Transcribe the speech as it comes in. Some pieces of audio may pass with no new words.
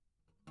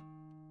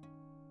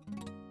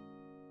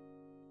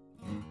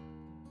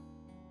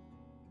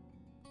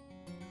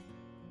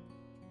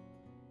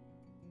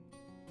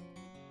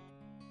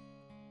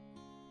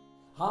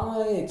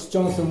Hi, it's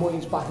Jonathan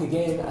Williams back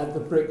again at the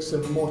Bricks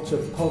and Mortar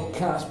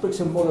Podcast.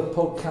 Bricks and Mortar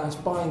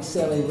Podcast, buying,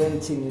 selling,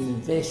 renting and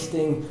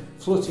investing,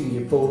 floating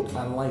your boat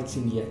and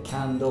lighting your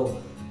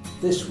candle.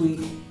 This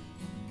week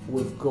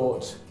we've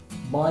got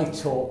my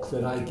talk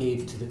that I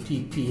gave to the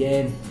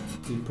PPN,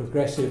 the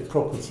Progressive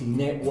Property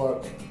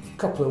Network, a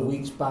couple of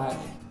weeks back.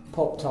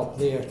 Popped up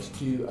there to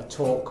do a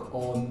talk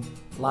on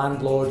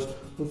landlords.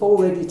 We've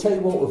already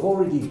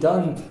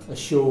done a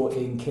show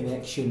in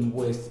connection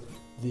with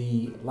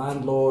the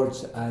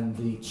landlords and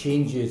the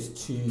changes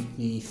to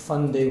the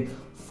funding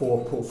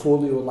for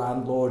portfolio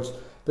landlords,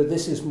 but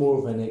this is more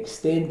of an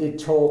extended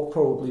talk,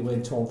 probably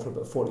went on for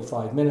about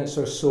 45 minutes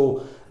or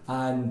so,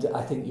 and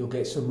I think you'll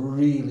get some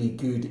really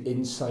good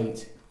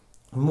insight,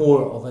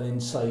 more of an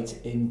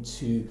insight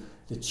into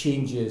the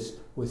changes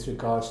with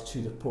regards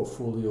to the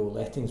portfolio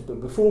lettings.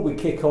 But before we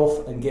kick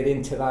off and get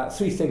into that,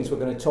 three things we're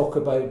going to talk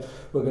about.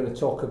 We're going to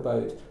talk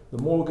about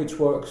the mortgage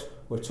works,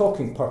 we're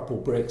talking purple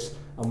bricks,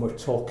 and we're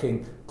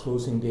talking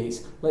closing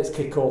dates. Let's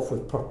kick off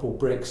with purple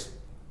bricks.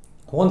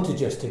 I wanted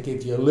just to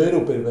give you a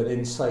little bit of an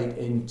insight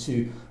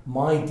into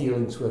my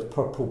dealings with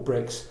purple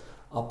bricks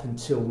up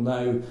until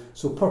now.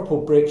 So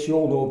purple bricks, you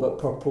all know about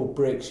purple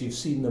bricks, you've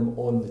seen them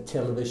on the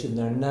television.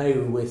 They're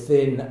now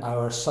within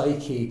our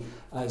psyche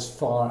as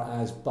far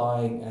as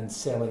buying and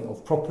selling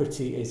of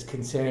property is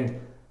concerned.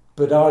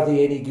 But are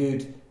they any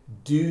good?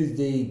 Do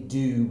they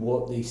do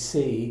what they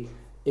say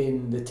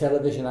in the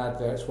television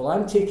adverts? Well,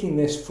 I'm taking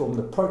this from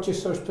the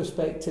purchaser's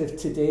perspective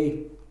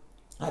today.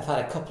 I've had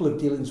a couple of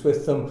dealings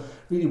with them,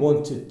 really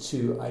wanted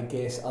to, I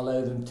guess,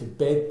 allow them to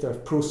bed their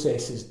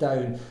processes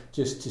down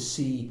just to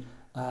see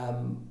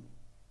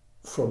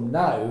from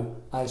now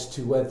as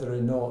to whether or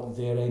not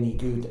they're any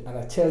good. And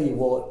I tell you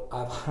what,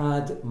 I've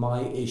had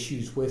my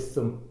issues with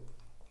them.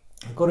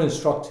 I got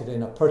instructed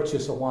in a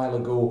purchase a while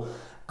ago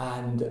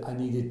and I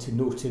needed to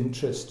note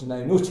interest.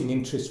 Now, noting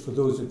interest, for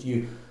those of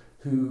you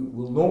who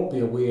will not be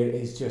aware,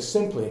 is just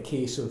simply a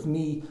case of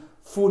me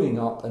phoning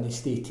up an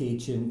estate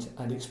agent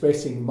and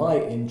expressing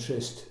my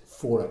interest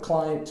for a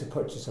client to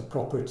purchase a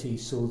property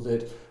so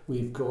that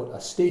we've got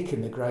a stake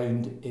in the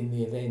ground in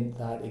the event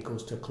that it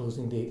goes to a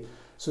closing date.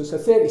 So it's a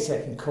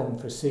 30-second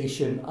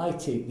conversation. I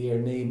take their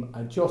name,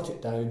 I jot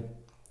it down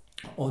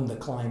on the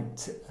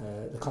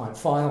client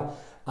file,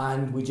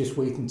 and we just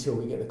wait until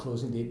we get the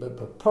closing date. But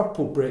for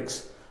purple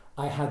bricks,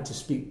 I had to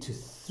speak to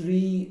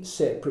three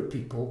separate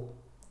people.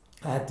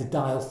 I had to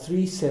dial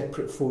three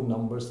separate phone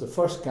numbers. The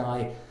first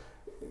guy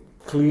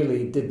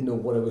clearly didn't know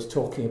what I was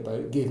talking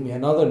about, gave me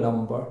another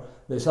number.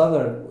 This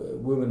other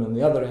woman on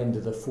the other end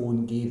of the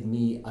phone gave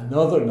me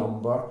another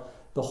number.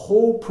 The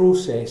whole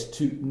process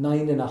took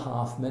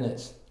 9.5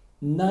 minutes.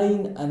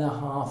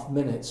 9.5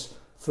 minutes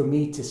for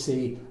me to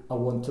say I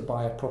want to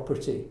buy a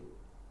property.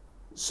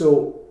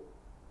 So,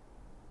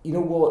 you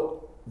know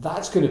what?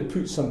 That's going to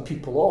put some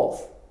people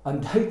off.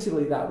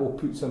 Undoubtedly that will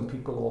put some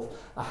people off.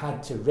 I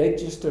had to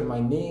register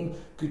my name.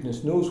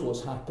 Goodness knows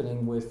what's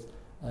happening with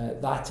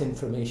that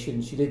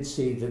information. She did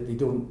say that they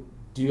don't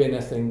do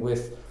anything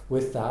with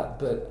that,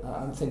 but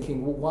I'm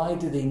thinking, well, why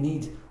do they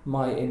need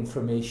my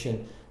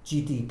information?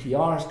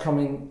 GDPR is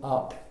coming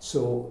up,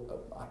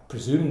 so I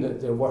presume that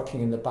they're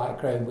working in the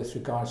background with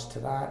regards to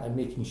that and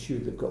making sure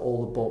they've got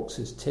all the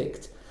boxes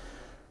ticked.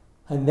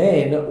 And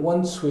then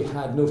once we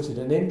had noted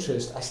an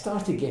interest, I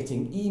started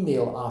getting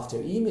email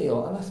after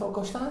email, and I thought,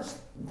 gosh, that's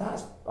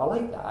I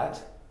like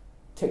that.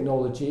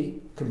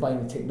 Technology,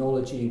 combining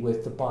technology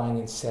with the buying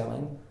and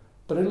selling.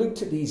 But I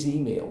looked at these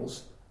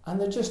emails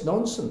and they're just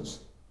nonsense.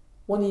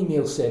 One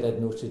email said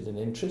I'd noted an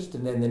interest,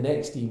 and then the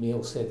next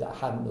email said that I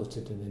hadn't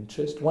noted an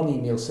interest. One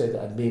email said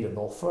that I'd made an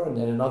offer, and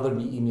then another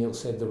email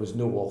said there was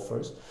no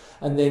offers.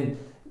 And then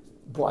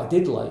what I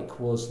did like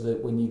was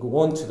that when you go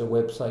onto their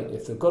website,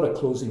 if they've got a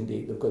closing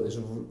date, they've got this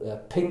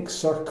pink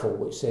circle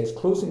which says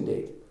closing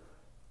date.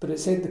 But it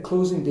said the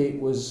closing date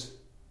was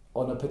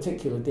on a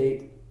particular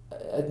date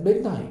at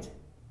midnight.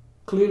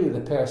 Clearly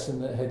the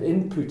person that had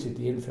inputted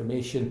the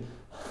information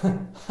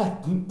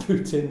hadn't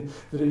put in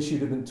that it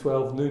should have been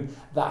 12 noon.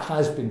 That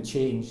has been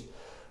changed.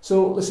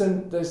 So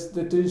listen,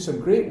 they're doing some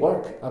great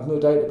work, I've no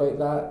doubt about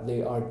that.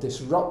 They are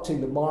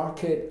disrupting the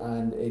market,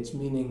 and it's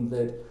meaning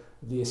that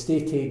the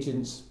estate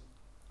agents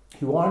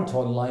who aren't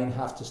online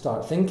have to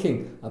start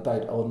thinking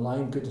about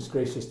online. Goodness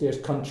gracious, there's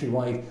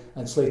Countrywide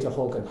and Slater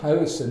Hogg and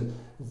Howison.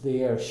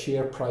 Their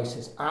share price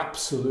has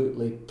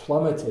absolutely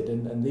plummeted,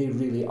 and they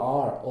really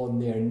are on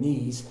their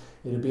knees.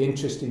 It'll be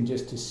interesting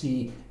just to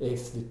see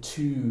if the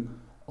two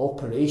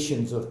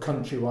operations of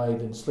Countrywide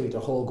and Slater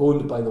Hogg,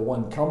 owned by the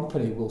one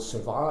company, will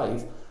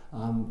survive.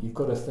 You've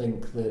got to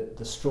think that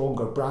the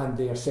stronger brand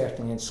there,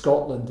 certainly in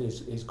Scotland,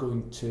 is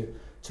going to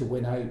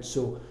win out.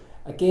 So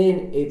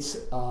again, it's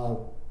a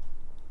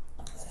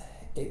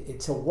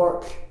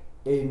work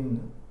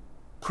in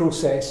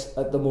process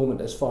at the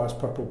moment as far as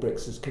Purple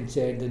Bricks is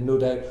concerned, and no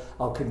doubt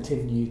I'll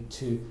continue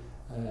to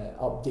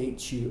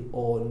update you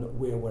on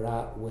where we're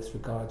at with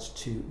regards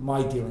to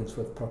my dealings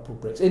with Purple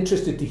Bricks.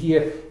 Interested to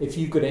hear if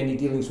you've got any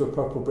dealings with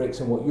Purple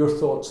Bricks and what your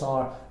thoughts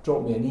are.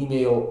 Drop me an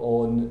email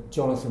on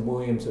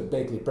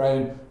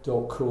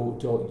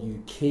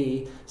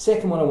jonathanwilliams@begleybrown.co.uk.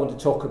 Second one I want to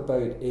talk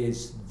about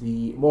is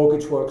the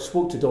Mortgage Works.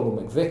 Spoke to Donald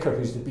McVicker,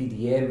 who's the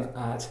BDM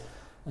at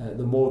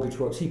the Mortgage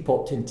Works. He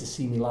popped in to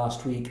see me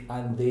last week,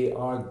 and they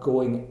are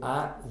going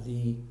at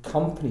the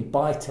company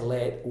buy to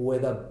let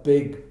with a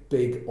big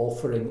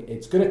offering.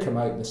 It's going to come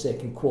out in the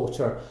second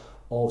quarter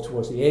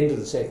towards the end of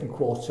the second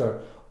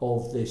quarter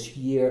of this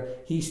year.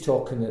 He's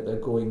talking that they're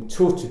going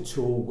toe to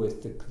toe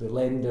with the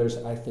lenders.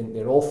 I think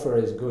their offer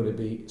is going to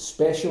be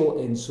special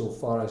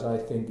insofar as I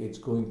think it's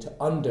going to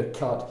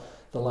undercut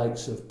the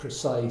likes of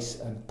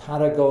Precise and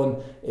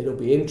Paragon. It'll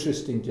be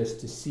interesting just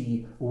to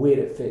see where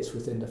it fits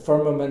within the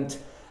firmament.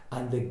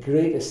 And the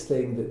greatest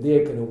thing that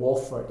they're going to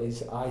offer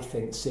is, I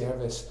think,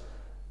 service.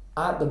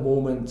 At the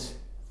moment,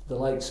 the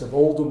likes of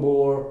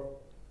Aldermore,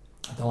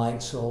 the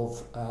likes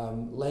of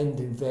Lend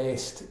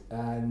Invest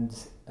and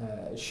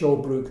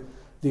Shawbrook,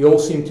 they all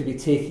seem to be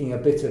taking a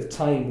bit of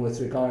time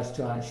with regards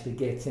to actually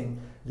getting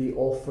the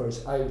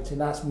offers out. And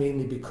that's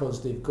mainly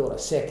because they've got a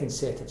second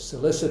set of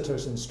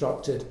solicitors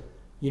instructed.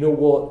 You know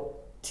what?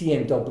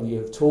 TMW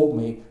have told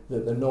me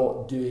that they're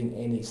not doing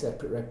any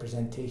separate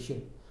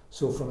representation.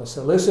 So from a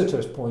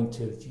solicitor's point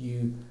of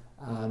view,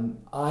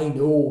 I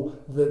know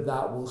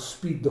that will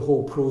speed the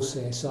whole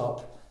process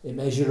up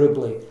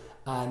immeasurably,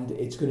 and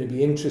it's going to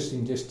be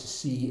interesting just to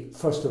see,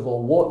 first of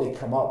all, what they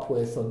come up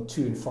with on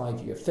 2 and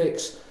 5 year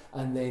fix,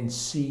 and then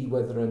see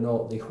whether or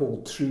not they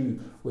hold true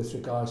with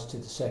regards to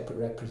the separate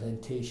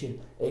representation.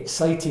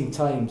 Exciting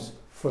times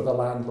for the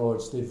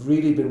landlords. They've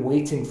really been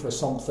waiting for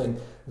something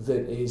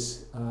that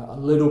is a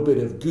little bit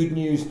of good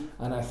news,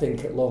 and I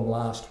think at long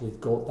last we've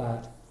got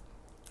that.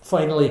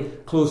 Finally,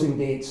 closing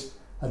dates.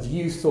 Have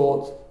you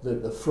thought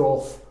that the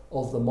froth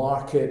of the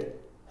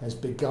market has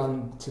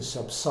begun to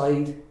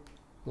subside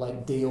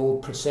like day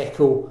old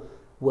Prosecco?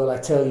 Well, I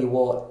tell you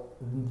what,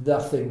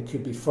 nothing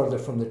could be further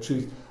from the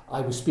truth. I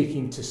was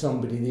speaking to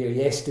somebody there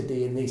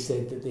yesterday and they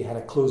said that they had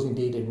a closing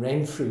date in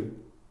Renfrew.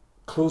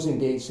 Closing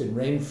dates in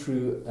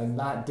Renfrew, and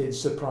that did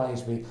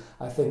surprise me.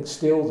 I think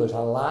still there's a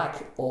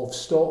lack of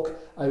stock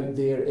out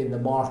there in the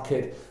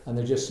market, and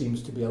there just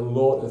seems to be a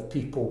lot of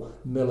people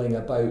milling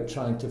about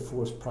trying to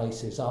force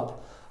prices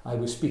up. I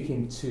was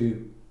speaking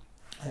to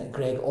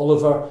Greg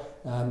Oliver,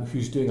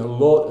 who's doing a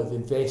lot of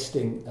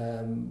investing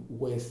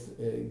with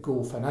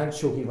Go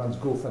Financial. He runs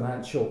Go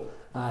Financial,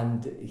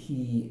 and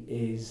he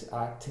is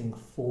acting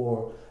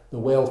for the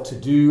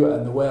well-to-do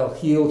and the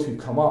well-heeled who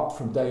come up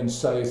from down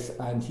south,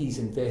 and he's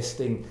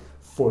investing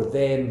for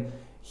them.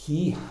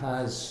 He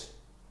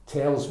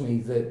tells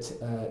me that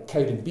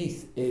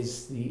Cowdenbeath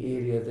is the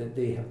area that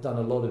they have done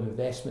a lot of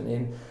investment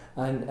in,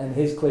 and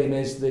his claim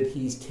is that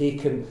he's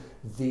taken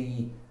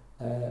the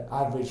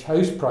average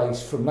house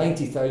price from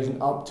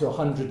 90,000 up to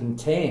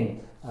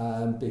 110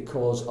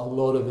 because a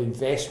lot of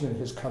investment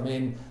has come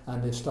in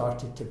and they've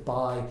started to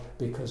buy,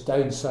 because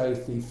down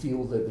south they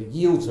feel that the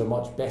yields are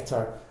much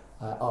better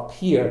up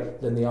here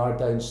than they are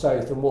down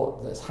south. And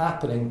what that's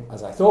happening,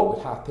 as I thought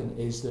would happen,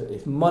 is that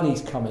if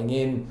money's coming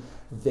in,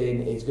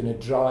 then it's going to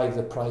drive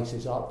the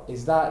prices up.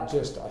 Is that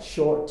just a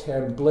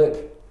short-term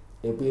blip?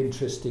 It'll be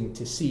interesting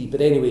to see.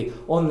 But anyway,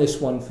 on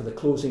this one for the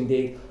closing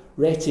date,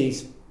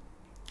 Retty's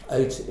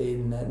out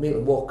in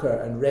Maitland Walker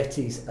and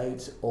Retty's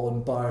out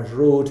on Byres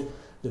Road.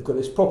 They've got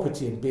this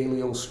property in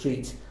Balliol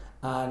Street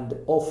and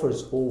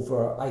offers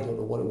over, I don't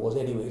know what it was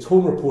anyway, it's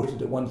home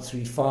reported at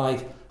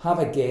 135. Have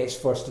a guess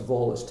first of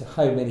all as to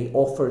how many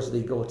offers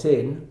they got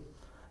in,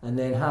 and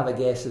then have a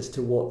guess as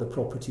to what the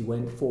property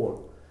went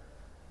for.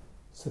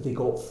 So they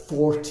got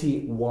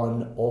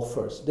 41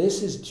 offers.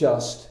 This is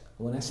just,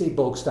 when I say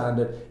bog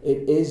standard,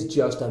 it is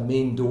just a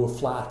main door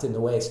flat in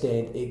the West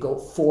End. It got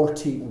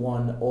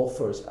 41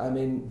 offers. I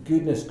mean,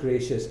 goodness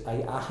gracious,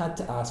 I had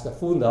to ask, I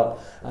phoned up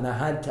and I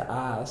had to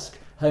ask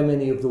how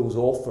many of those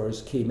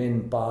offers came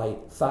in by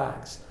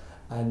fax.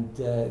 And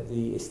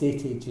the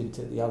estate agent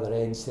at the other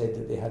end said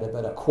that they had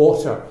about a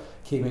quarter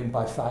came in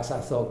by fax. I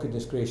thought,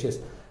 goodness gracious,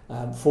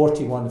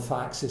 41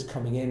 faxes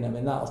coming in. I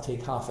mean, that'll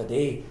take half a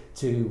day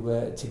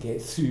to get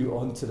through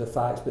onto the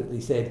fax. But they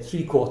said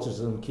 3/4 of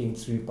them came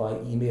through by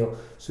email.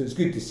 So it's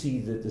good to see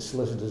that the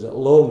solicitors at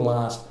long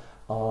last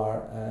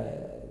are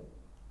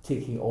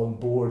taking on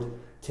board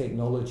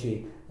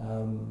technology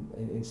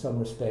in some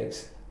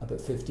respects. About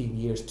 15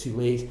 years too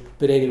late.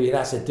 But anyway,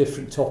 that's a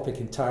different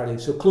topic entirely.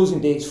 So closing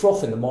dates,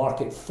 froth in the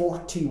market,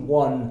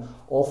 41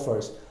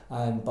 offers.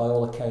 And by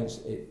all accounts,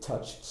 it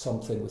touched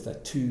something with a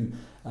 2.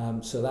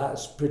 So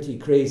that's pretty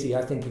crazy.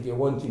 I think if you're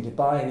wanting to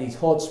buy in these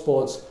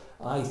hotspots,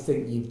 I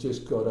think you've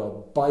just got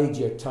to bide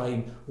your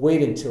time,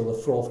 wait until the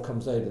froth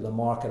comes out of the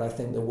market. I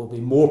think there will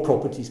be more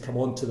properties come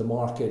onto the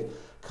market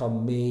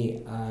come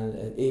May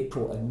and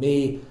April and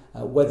May.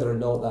 Whether or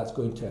not that's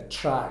going to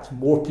attract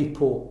more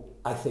people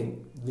I think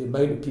the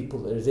amount of people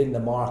that is in the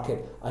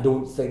market, I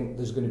don't think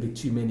there's going to be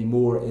too many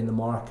more in the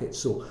market.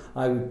 So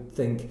I would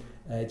think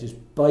just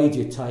bide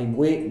your time,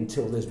 wait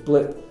until this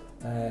blip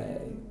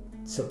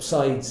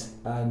subsides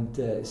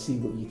and see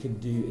what you can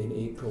do in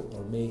April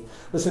or May.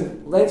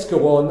 Listen, let's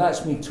go on.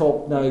 That's me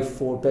talk now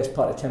for best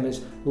part of 10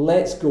 minutes.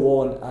 Let's go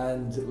on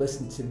and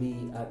listen to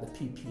me at the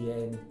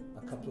PPN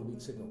a couple of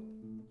weeks ago.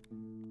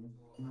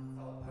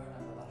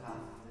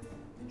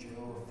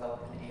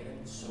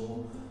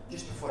 So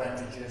just before I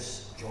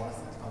introduce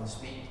Jonathan to come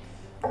speak,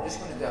 I'm just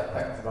going to do a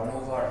quick run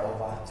over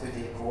of a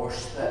 2-day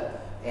course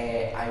that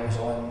I was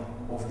on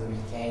over the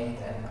weekend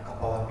and a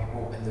couple of other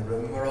people in the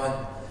room were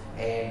on.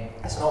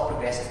 It's not a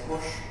progressive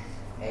course,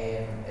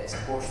 it's a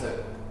course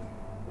that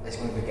is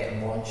going to be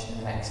getting launched in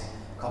the next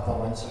couple of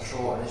months or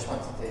so. I just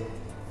wanted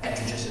to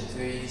introduce it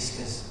to you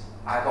because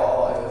I got a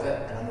lot out of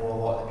it and I know a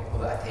lot of the people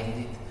that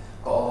attended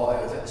got a lot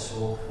out of it,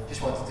 so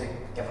just wanted to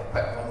give a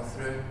quick run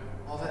through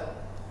of it.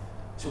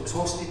 So it was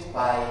hosted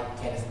by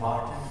Kenneth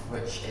Martin,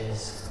 which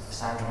is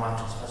Sandra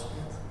Martin's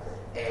husband,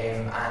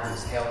 and it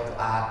was held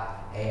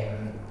at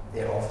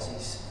their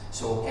offices.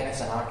 So Kenneth's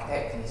an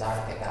architect, and he's an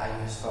architect that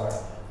I use for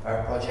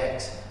our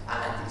projects,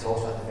 and he's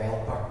also a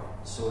developer.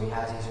 So he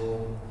has his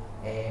own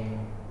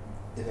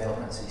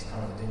developments that he's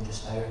currently doing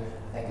just now.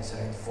 I think it's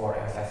around 40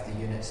 or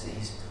 50 units that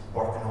he's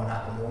working on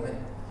at the moment.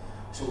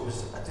 So it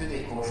was a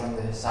 2-day course on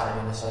the Saturday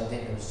and the Sunday,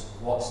 and there was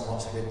lots and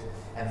lots of good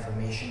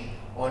information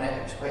on it.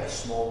 It was quite a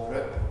small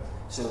group.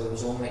 So there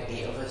was only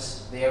 8 of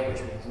us there,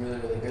 which was really,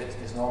 really good,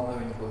 because normally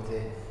when you go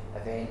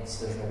to events,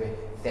 there's maybe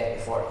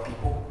 30, 40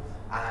 people,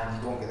 and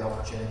you don't get the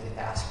opportunity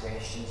to ask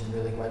questions and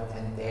really go into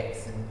in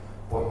depth in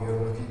what you're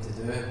looking to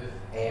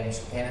do.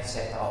 So Kenneth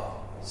set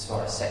up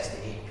sort of 6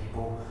 to 8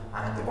 people,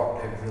 and it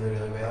worked out really,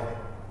 really well.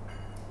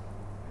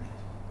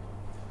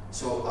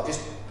 So I'll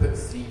just put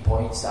 3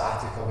 points that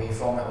I took away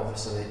from it.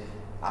 Obviously,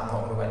 I'm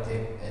not going to go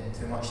into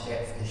too much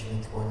depth because you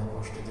need to go in the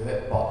course to do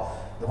it, but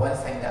the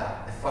first thing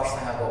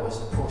I got was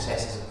the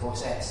process is a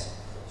process.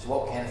 So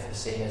what Kenneth was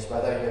saying is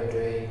whether you're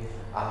doing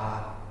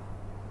a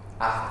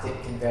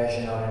attic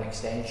conversion or an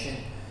extension,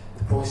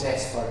 the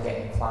process for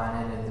getting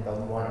planning and the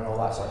building warrant and all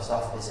that sort of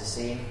stuff is the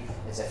same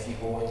as if you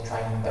go and try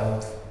and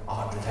build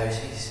 100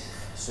 houses.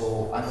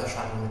 So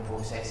understanding the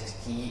process is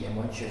key, and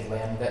once you've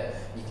learned it,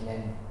 you can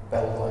then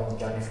build on the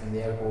journey from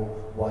there, go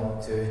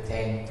 1, 2,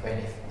 10,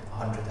 20,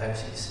 100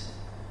 houses.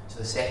 So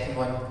the second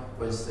one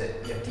was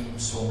that your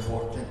team's so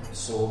important.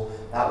 So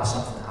that was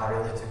something that I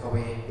really took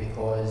away,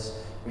 because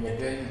when you're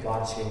doing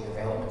large scale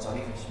developments or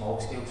even small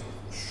scales,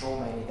 there's so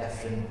many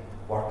different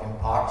working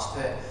parts to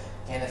it.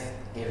 Kenneth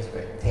gave us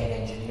about 10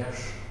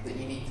 engineers that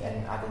you need,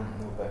 and I didn't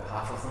know about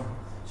half of them.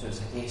 So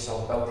it's a case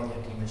of building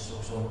your team is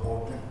so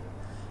important.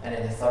 And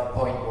then the third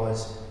point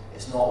was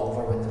it's not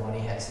over when the money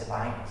hits the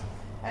bank.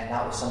 And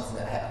that was something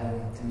that hit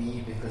home to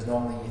me, because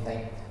normally you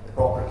think the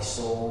property's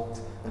sold,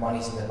 the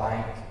money's in the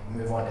bank,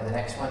 move on to the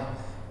next one.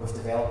 With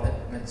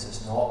developments,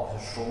 it's not.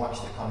 There's so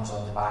much that comes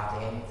on the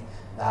back end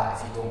that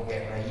if you don't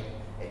get right,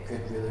 it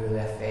could really, really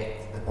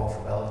affect the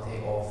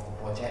profitability of the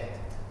project.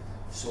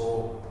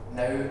 So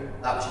now,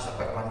 that was just a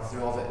quick run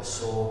through of it.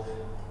 So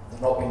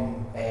there's not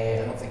been,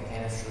 I don't think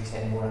Kenneth's released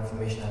any more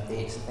information on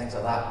dates and things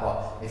like that,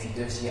 but if you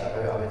do see it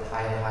about, I would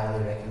highly,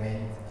 highly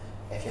recommend,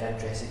 if you're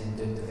interested in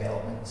doing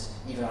developments,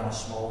 even on a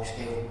small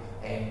scale,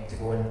 to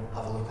go and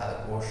have a look at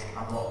the course.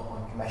 I'm not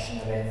on commission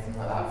or anything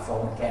like that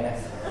from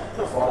Kenneth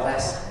for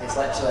this. It's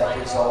literally a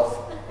case of,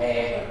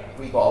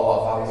 we got a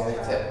lot of value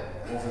out of it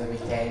over the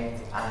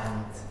weekend,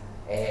 and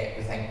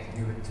we think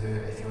you would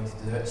too if you wanted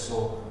to do it.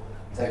 So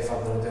without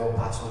further ado, I'll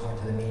pass over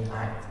to the main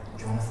act,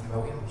 Jonathan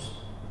Williams.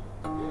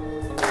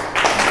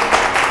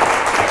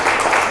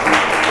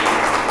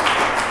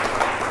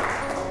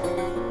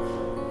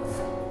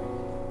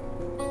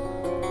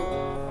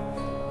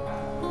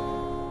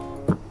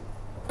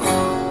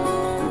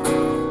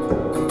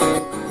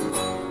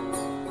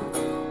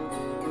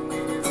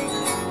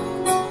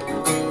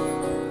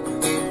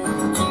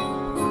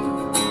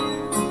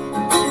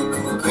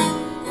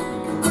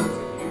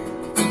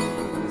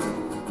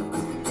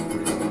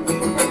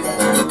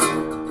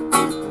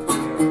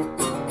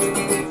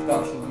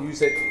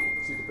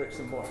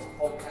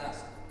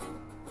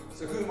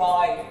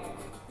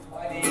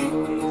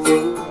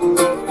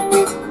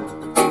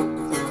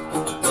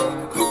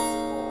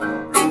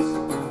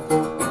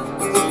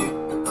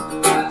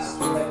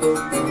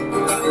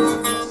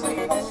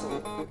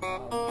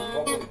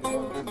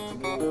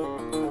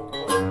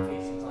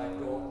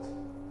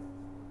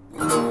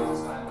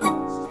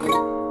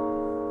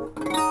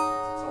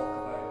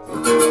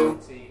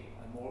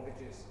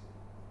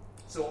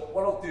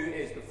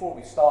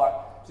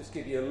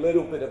 Give you a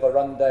little bit of a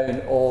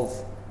rundown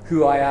of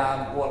who I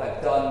am, what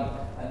I've done,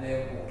 and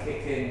then we'll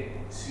kick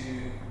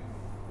into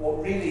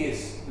what really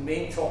is the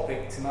main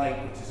topic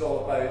tonight, which is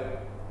all about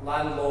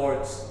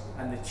landlords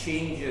and the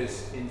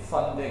changes in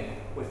funding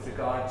with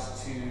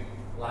regards to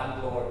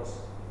landlords,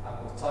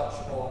 and we'll touch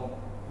on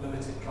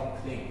limited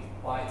company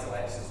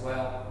buy-to-lets as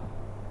well.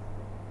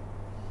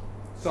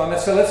 So I'm a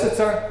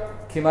solicitor,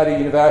 came out of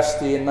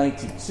university in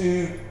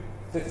 '92,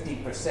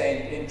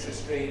 15%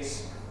 interest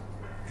rates,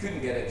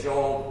 couldn't get a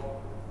job,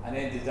 and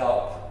ended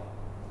up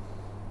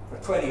for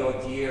 20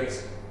 odd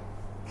years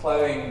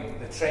ploughing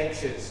the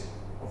trenches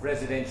of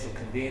residential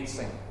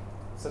conveyancing.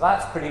 So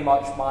that's pretty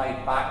much my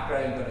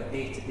background on a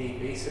day-to-day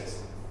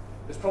basis.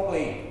 There's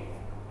probably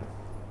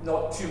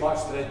not too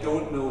much that I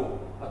don't know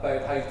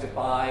about how to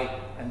buy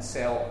and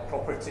sell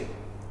property.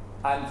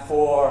 And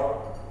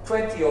for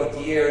 20 odd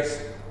years,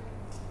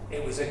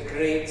 it was a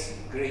great,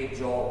 great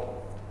job.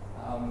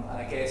 And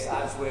I guess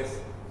as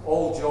with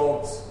all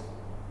jobs,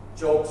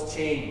 jobs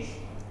change.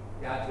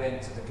 The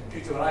advent of the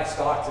computer. When I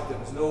started, there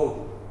was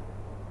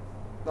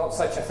not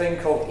such a thing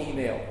called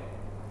email.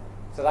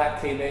 So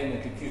that came in,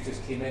 and computers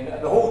came in,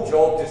 and the whole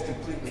job just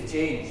completely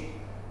changed.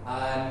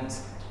 And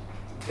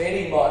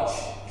very much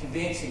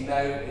conveyancing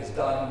now is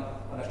done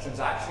on a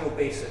transactional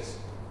basis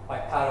by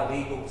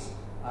paralegals,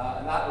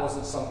 and that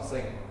wasn't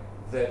something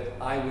that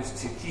I was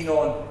too keen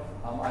on.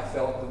 I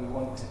felt that we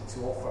wanted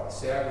to offer a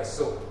service.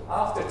 So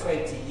after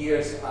 20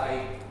 years,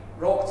 I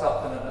rocked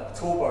up in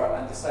October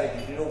and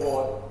decided, you know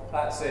what,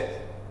 that's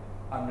it,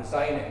 I'm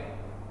resigning.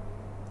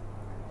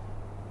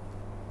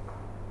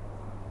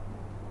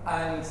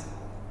 And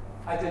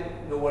I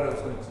didn't know what I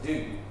was going to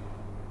do.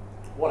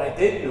 What I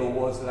did know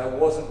was that I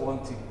was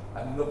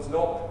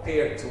not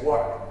prepared to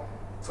work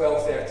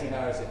 12, 13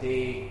 hours a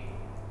day,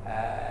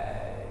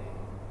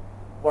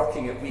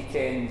 working at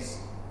weekends.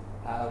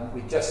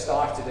 We just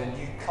started a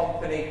new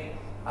company,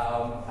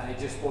 and it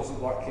just wasn't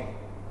working.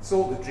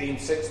 Sold the dream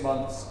 6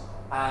 months,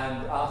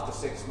 and after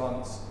 6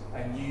 months,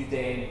 I knew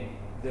then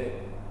that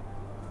it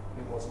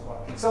wasn't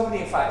working.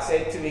 Somebody, in fact,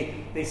 said to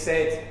me, they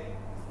said,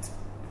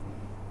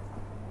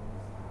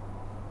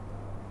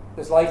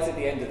 there's light at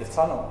the end of the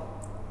tunnel.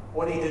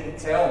 What he didn't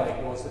tell me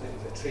was that it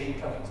was a train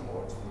coming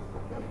towards me.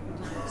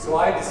 So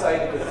I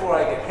decided before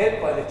I get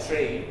hit by the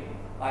train,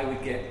 I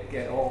would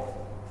get off.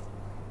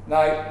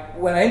 Now,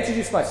 when I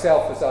introduced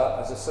myself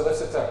as a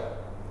solicitor,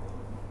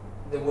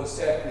 there was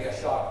certainly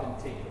a sharp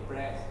intake of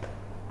breath.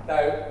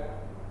 Now,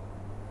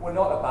 we're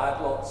not a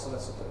bad lot,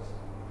 solicitors.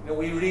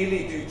 We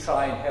really do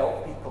try and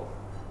help people.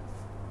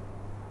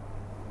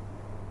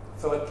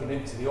 Philip came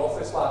into the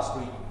office last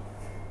week.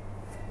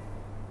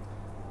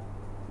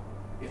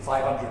 He had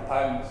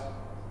 £500.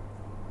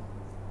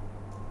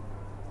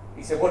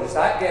 He said, what does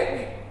that get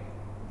me?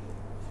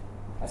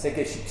 I said,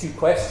 gets you 2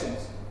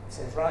 questions. He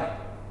says, right.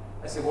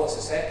 I said, what's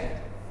the second?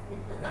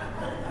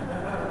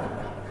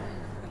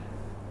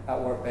 That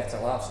worked better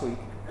last week.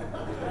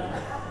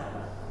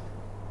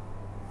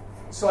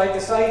 So I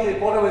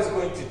decided what I was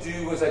going to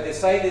do was I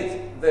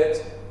decided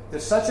that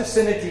there's such a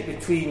synergy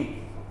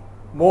between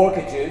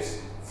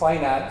mortgages,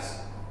 finance,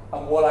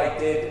 and what I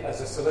did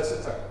as a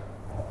solicitor.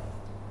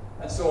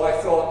 And so I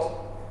thought,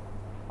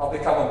 I'll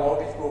become a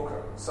mortgage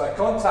broker. So I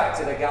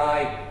contacted a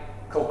guy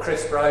called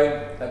Chris Brown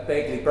at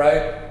Begley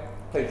Brown,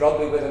 played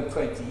rugby with him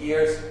 20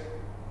 years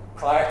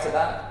prior to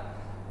that.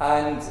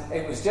 And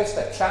it was just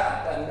a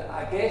chat. And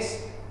I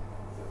guess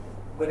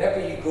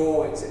whenever you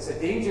go, it's a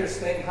dangerous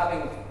thing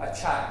having a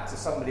chat to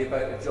somebody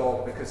about a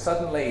job, because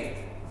suddenly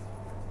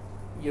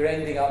you're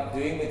ending up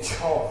doing the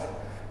job.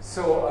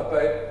 So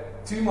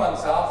about 2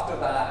 months after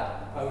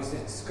that, I was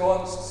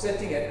ensconced,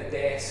 sitting at the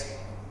desk,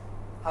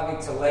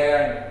 having to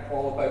learn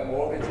all about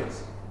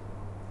mortgages.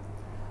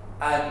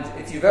 And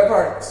if you've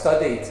ever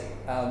studied,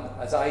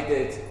 as I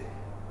did,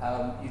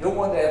 you don't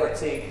want to ever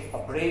take a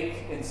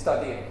break in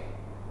studying,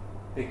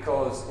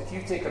 because if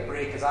you take a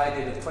break, as I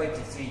did, of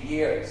 23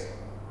 years,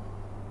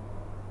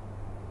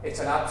 it's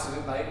an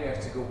absolute nightmare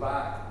to go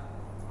back.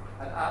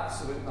 An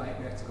absolute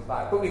nightmare to go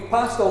back. But we've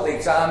passed all the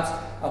exams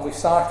and we've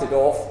started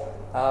off.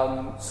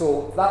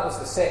 So that was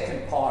the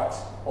second part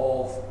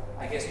of,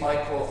 I guess, my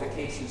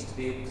qualifications to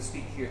be able to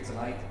speak here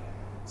tonight.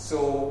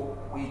 So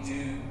we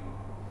do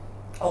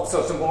all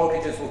sorts of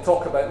mortgages. We'll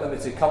talk about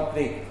limited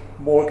company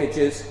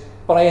mortgages.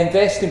 But I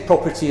invest in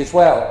property as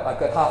well. I've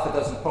got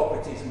 6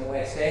 properties in the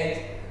West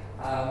End.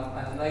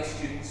 And the nice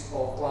students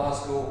of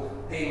Glasgow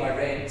pay my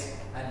rent.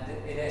 And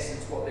in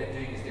essence, what they're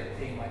doing is they're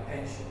paying my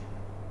pension.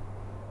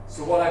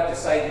 So what I've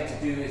decided to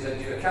do is I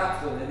do a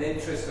capital and an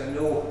interest. I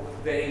know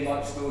very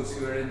much those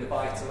who are in the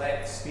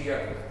buy-to-let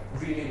sphere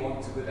really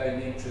want to go down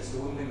the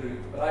interest-only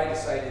route. But I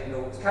decided,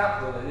 no, it's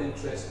capital and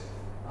interest.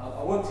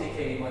 I won't take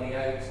any money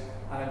out.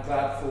 And I'm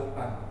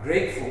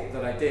grateful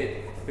that I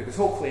did, because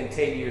hopefully in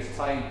 10 years'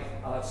 time,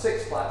 I'll have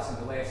 6 flats in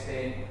the West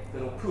End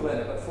that'll pull in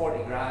about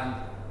 40 grand,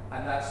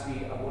 and that's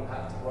me, I won't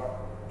have to work.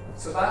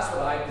 So that's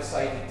what I've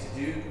decided to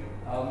do.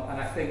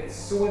 And I think it's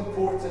so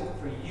important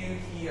for you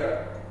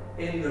here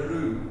in the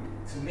room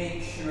to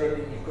make sure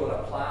that you've got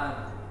a plan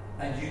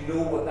and you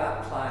know what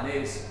that plan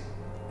is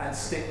and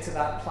stick to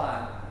that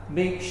plan.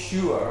 Make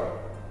sure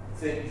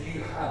that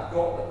you have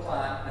got the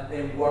plan and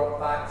then work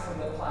back from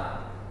the plan.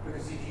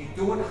 Because if you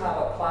don't have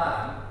a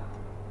plan,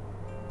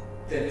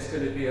 then it's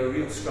going to be a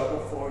real struggle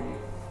for you.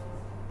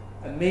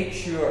 And make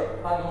sure,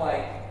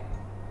 unlike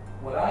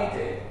what I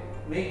did,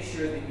 make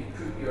sure that you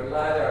put your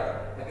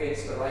ladder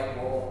against the right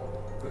wall.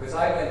 Because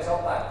I went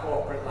up that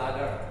corporate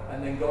ladder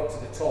and then got to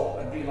the top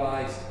and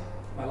realised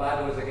my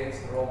ladder was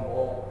against the wrong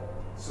wall.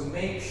 So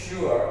make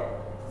sure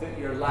that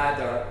your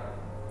ladder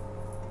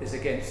is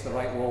against the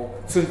right wall.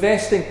 So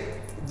investing,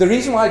 the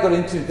reason why I got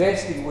into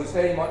investing was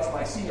very much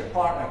my senior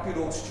partner,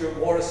 good old Stuart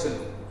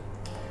Morrison.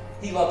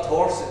 He loved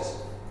horses.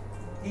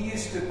 He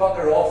used to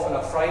bugger off on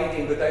a Friday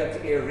and go down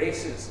to Ayr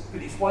races,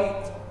 put his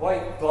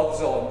white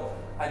gloves on,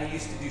 and he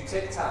used to do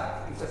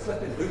tic-tac. He was a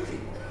flipping bookie.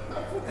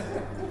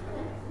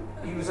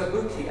 He was a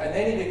bookie, and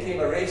then he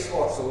became a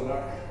racehorse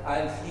owner,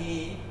 and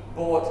he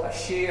bought a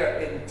share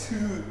in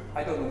two,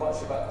 I don't know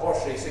much about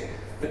horse racing,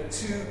 but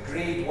two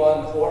Grade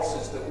 1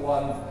 horses that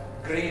won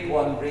Grade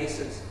 1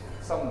 races,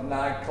 some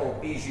nag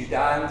called Bijou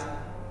Dand.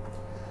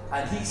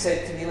 And he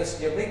said to me,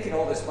 listen, you're making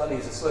all this money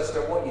as a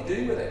solicitor, what are you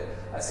doing with it?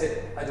 I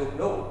said, I don't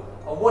know.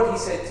 And what he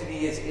said to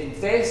me is,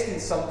 invest in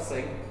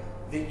something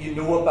that you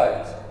know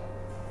about.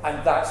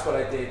 And that's what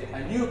I did.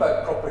 I knew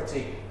about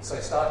property, so I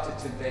started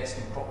to invest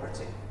in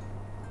property.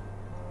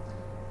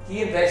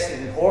 He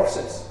invested in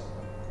horses.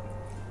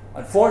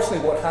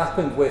 Unfortunately, what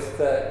happened with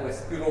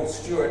good old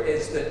Stuart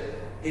is that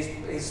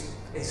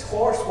his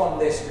horse won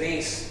this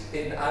race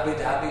in Abu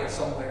Dhabi or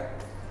somewhere.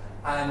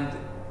 And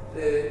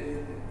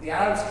the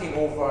Arabs came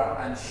over,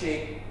 and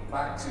Sheikh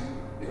Maktoum,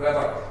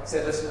 whoever,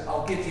 said, listen,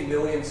 I'll give you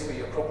millions for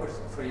your property,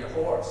 for your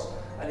horse.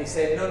 And he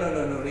said,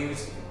 no. He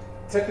was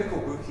typical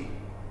bookie.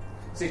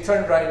 So he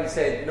turned around and he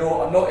said,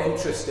 no, I'm not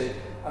interested.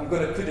 I'm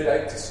going to put it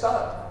out to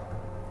stud.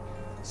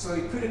 So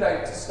he put it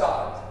out to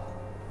stud,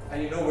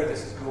 and you know where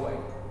this is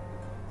going.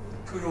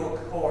 The poor old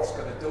horse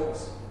got a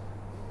dose,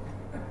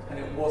 and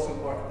it wasn't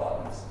worth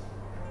buttons.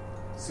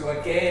 So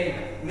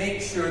again,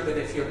 make sure that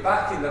if you're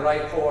backing the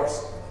right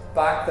horse,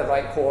 back the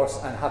right horse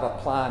and have a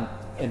plan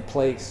in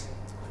place.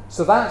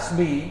 So that's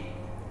me,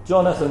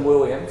 Jonathan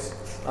Williams.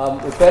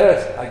 We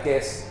better, I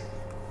guess,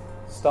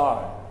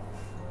 start.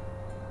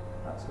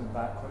 That's going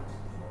backwards.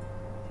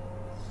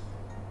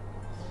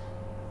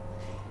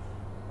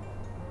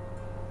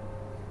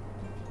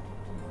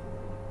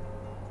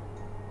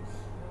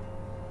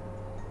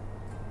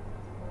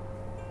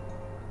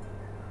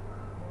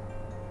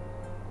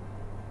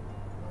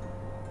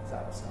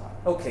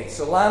 Okay,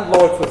 so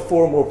landlords with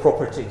 4 more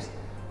properties.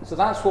 So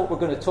that's what we're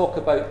going to talk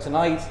about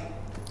tonight.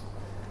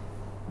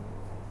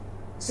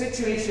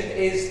 Situation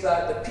is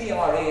that the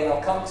PRA, and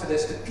I'll come to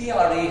this, the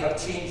PRA have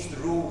changed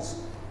the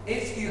rules.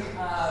 If you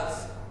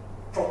have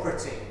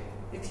property,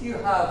 if you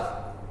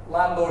have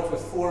landlords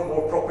with 4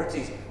 more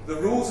properties, the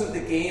rules of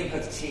the game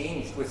have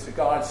changed with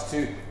regards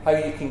to how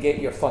you can get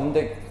your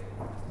funding.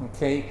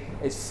 Okay,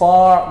 it's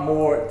far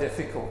more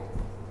difficult.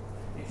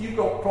 If you've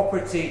got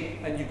property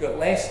and you've got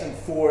less than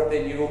 4,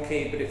 then you're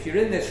okay. But if you're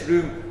in this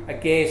room, I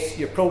guess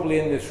you're probably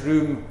in this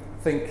room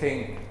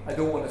thinking, I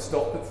don't want to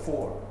stop at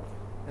 4.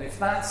 And if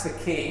that's the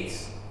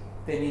case,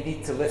 then you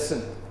need to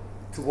listen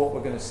to what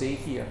we're going to say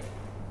here.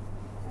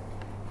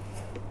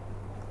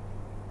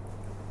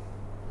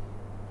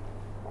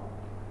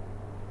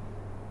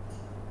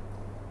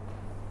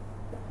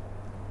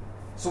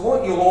 So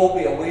what you'll all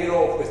be aware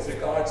of with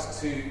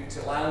regards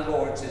to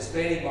landlords is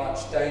very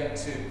much down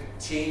to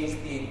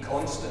change being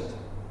constant.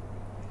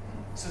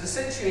 So the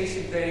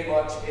situation very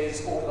much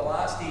is, over the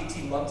last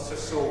 18 months or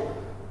so,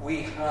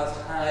 we have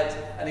had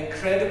an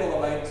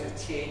incredible amount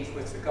of change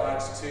with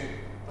regards to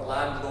the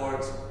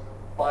landlord's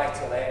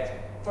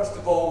buy-to-let. First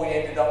of all, we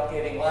ended up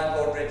getting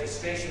landlord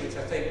registration, which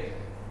I think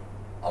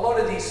a lot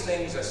of these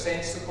things are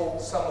sensible.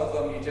 Some of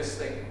them you just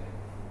think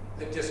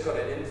they've just got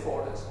it in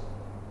for us.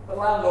 But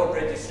landlord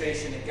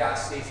registration and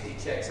gas safety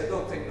checks, I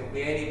don't think there'll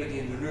be anybody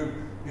in the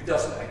room who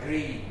doesn't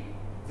agree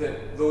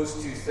that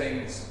those 2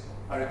 things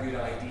are a good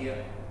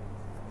idea.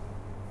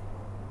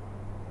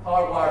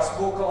 Hardwired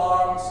smoke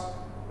alarms.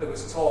 There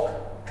was talk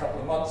a couple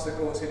of months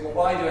ago saying, well,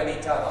 why do I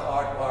need to have a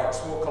hardwired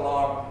smoke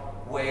alarm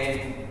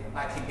when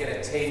I can get a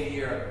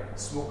 10-year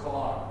smoke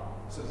alarm?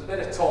 So there's a bit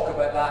of talk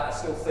about that. I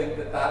still think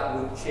that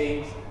won't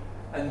change.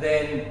 And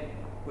then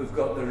we've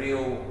got the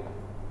real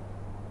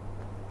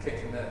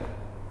kick in the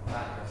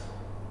knackers.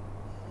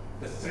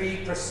 The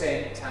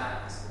 3%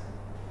 tax.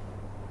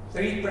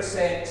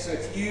 3%, so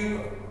if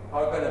you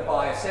are going to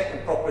buy a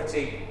second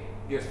property,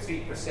 you're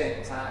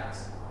 3%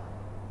 tax.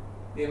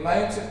 The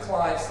amount of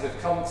clients that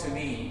have come to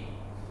me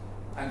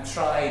and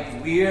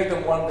tried weird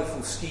and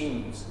wonderful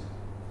schemes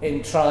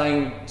in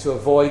trying to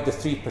avoid the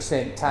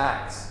 3%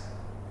 tax.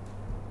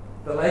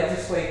 The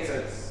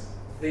legislators,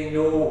 they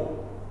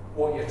know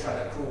what you're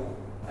trying to pull,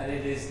 and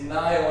it is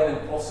nigh on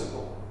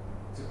impossible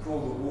to pull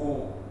the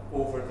wool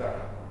over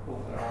their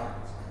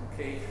arms.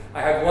 Okay,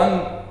 I had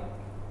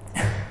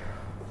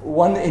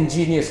one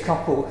ingenious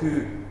couple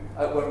who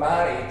were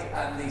married,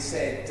 and they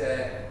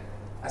said,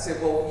 I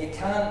said, well, you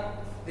can't.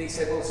 They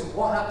said, well, so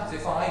what happens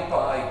if I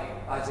buy,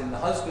 as in the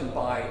husband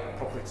buy a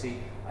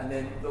property, and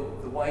then the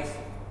wife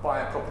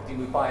buy a property,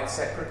 we buy it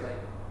separately?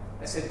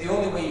 I said, the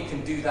only way you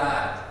can do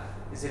that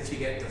is if you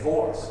get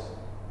divorced.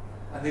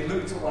 And they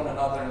looked at one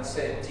another and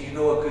said, do you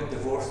know a good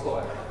divorce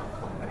lawyer?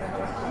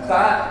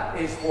 That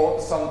is what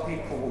some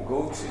people will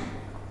go to.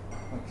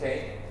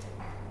 Okay?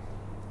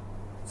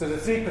 So the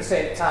 3%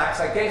 tax,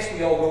 I guess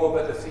we all know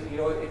about the,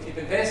 if you've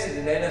invested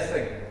in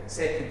anything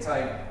second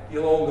time,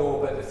 you'll all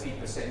know about the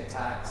 3%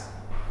 tax.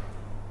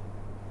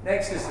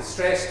 Next is the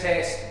stress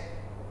test.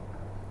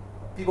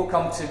 People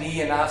come to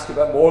me and ask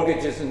about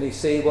mortgages and they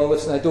say, well,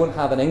 listen, I don't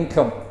have an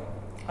income.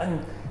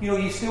 And,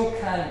 you still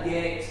can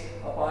get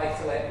a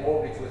buy-to-let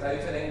mortgage without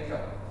an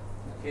income.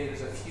 Okay,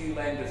 there's a few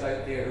lenders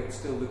out there who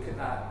still look at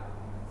that.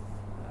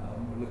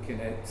 We're looking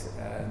at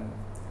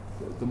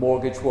the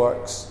Mortgage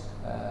Works,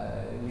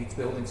 Leeds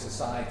Building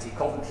Society,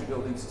 Coventry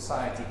Building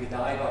Society,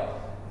 Godiva.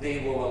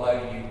 They will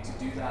allow you to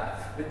do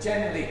that. But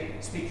generally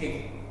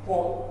speaking,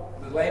 what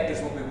the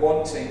lenders will be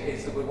wanting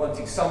is that we're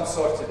wanting some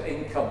sort of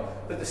income.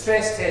 But the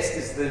stress test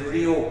is the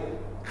real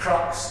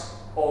crux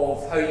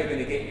of how you're going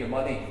to get your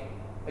money.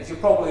 As you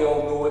probably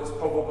all know, it's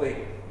probably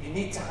you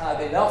need to have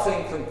enough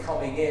income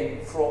coming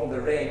in from the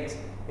rent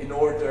in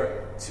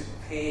order to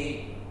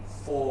pay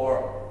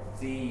for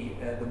the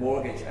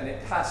mortgage, and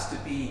it has to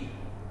be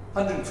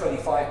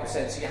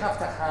 125%. So you have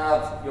to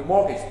have your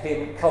mortgage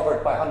payment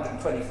covered by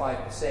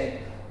 125%,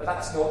 but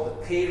that's not the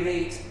pay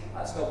rate.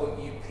 That's not what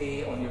you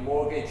pay on your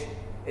mortgage.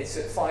 It's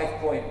at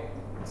it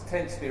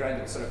tends to be around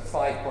at sort of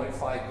 5.5%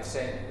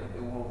 that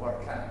it will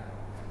work out.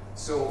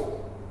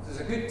 So there's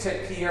a good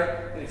tip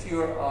here that if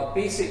you're a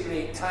basic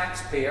rate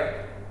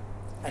taxpayer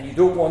and you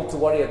don't want to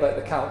worry about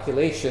the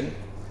calculation,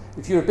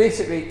 if you're a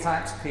basic rate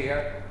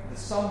taxpayer, the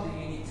sum that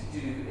you need to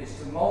do is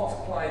to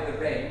multiply the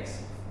rent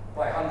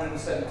by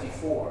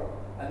 174,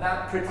 and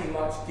that pretty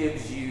much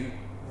gives you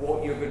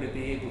what you're going to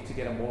be able to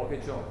get a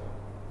mortgage on.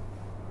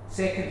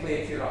 Secondly,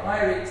 if you're a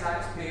high rate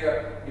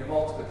taxpayer, your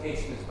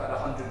multiplication is about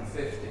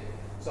 150.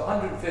 So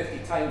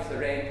 150 times the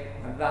rent,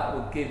 and that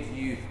will give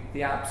you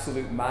the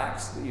absolute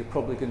max that you're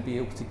probably going to be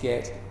able to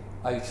get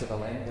out of a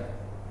lender.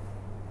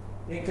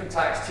 Income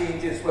tax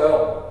changes,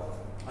 the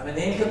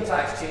income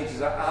tax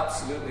changes are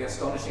absolutely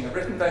astonishing. I've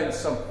written down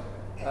some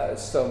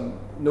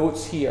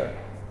notes here.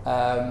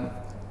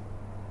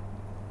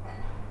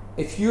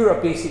 If you're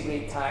a basic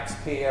rate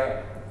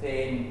taxpayer,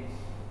 then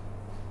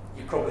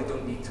you probably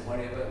don't need to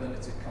worry about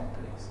limited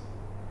companies.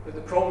 But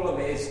the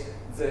problem is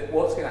that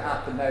what's going to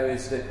happen now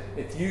is that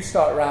if you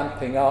start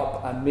ramping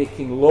up and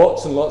making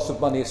lots and lots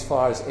of money as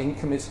far as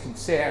income is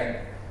concerned,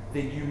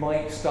 then you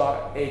might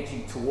start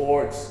edging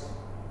towards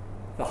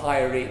the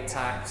higher rate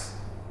tax,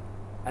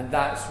 and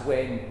that's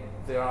when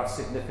there are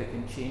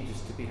significant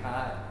changes to be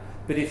had.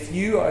 But if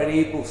you are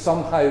able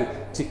somehow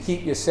to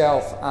keep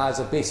yourself as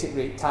a basic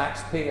rate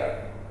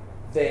taxpayer,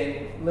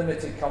 then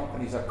limited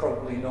companies are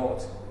probably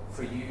not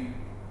for you.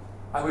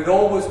 I would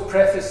always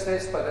preface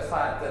this by the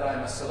fact that I'm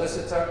a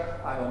solicitor,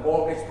 I'm a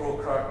mortgage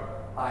broker,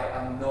 I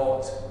am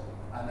not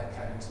an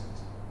accountant.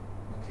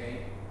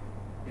 Okay?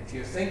 If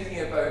you're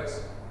thinking about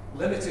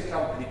limited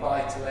company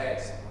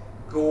buy-to-let,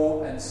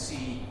 go and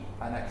see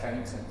an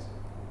accountant.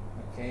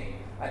 Okay?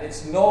 And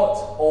it's not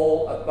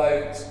all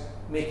about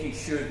making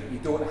sure that you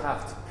don't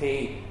have to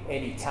pay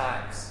any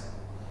tax.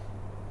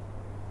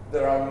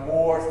 There are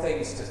more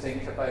things to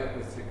think about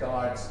with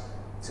regards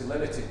to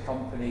limited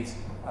companies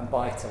and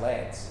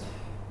buy-to-lets.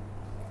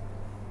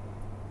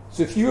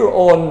 So if you're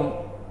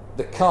on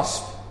the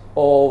cusp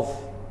of,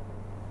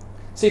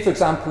 say for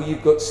example,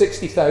 you've got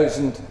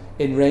 60,000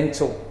 in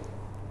rental,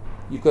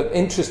 you've got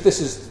interest,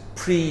 this is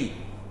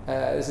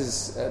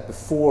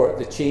before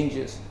the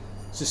changes.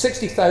 So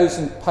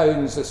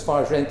 £60,000 as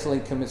far as rental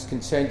income is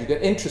concerned, you've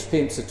got interest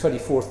payments of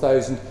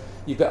 24,000,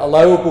 you've got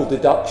allowable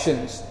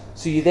deductions,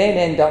 so you then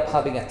end up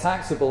having a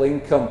taxable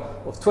income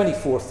of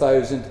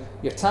 24,000.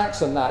 Your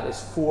tax on that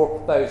is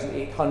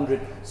 4,800,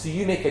 so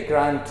you make a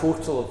grand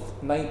total of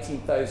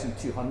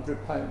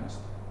 £19,200.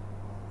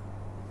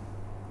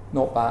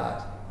 Not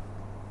bad.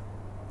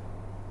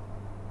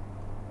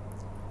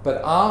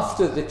 But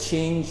after the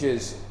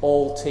changes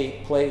all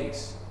take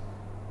place,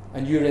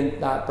 and you're in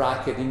that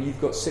bracket and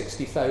you've got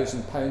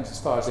 £60,000 as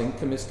far as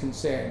income is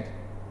concerned,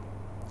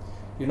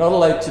 you're not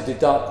allowed to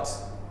deduct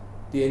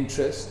the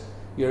interest.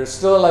 You're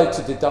still allowed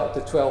to deduct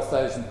the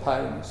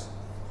 £12,000.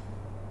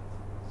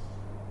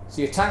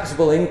 So your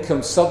taxable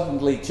income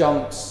suddenly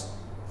jumps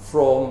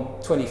from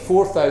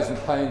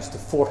 £24,000 to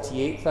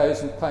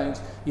 £48,000.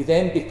 You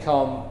then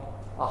become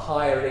a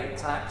higher rate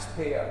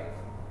taxpayer,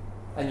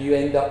 and you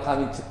end up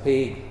having to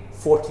pay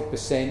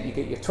 40%. You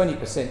get your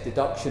 20%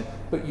 deduction,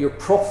 but your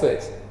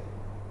profit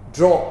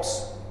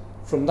drops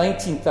from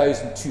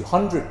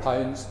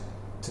 £19,200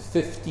 to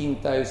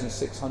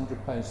 £15,600,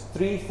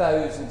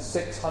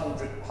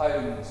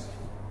 £3,600.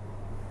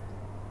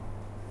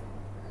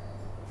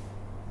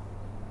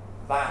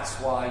 That's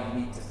why you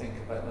need to think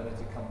about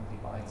limited company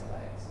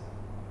buy-to-lets.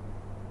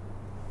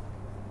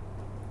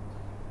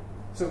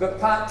 So we've got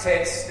PAT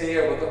tests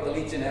there, we've got the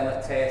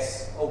Legionella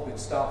tests, all good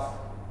stuff.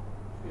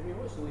 Excuse me,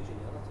 what's the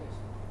Legionella test?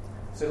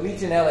 So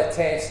Legionella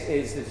test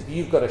is that if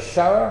you've got a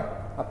shower,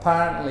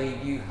 apparently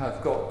you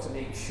have got to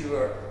make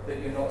sure that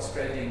you're not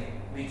spreading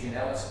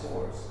Legionella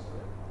spores.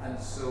 And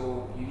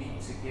so you need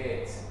to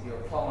get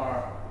your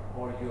plumber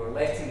or your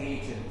letting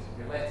agent.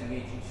 Your letting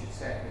agent should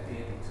certainly be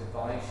able to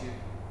advise you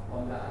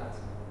on that.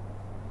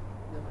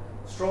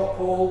 Straw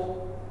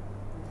poll,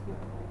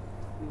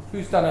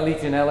 Who's done a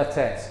Legionella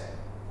test?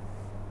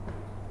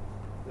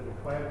 The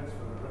requirements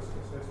for the risk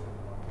assessment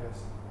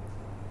test.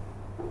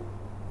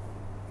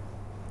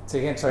 Say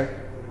again, sorry? The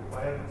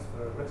requirements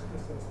for a risk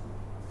assessment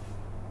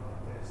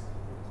test.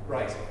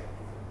 Right.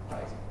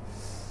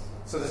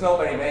 So there's not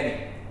very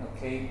many,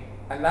 okay?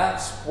 And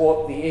that's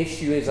what the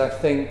issue is, I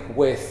think,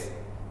 with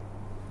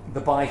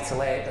the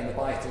buy-to-let and the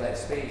buy-to-let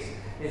space,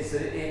 is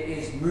that it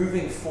is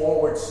moving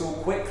forward so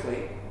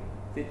quickly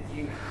that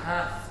you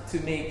have to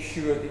make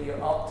sure that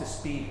you're up to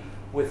speed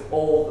with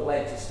all the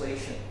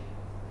legislation.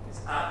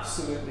 It's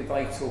absolutely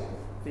vital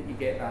that you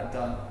get that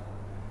done.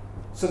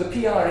 So the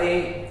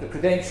PRA, the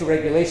Prudential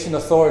Regulation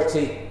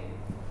Authority,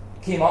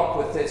 came up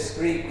with this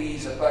great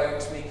wheeze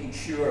about making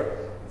sure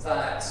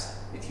that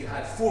if you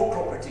had 4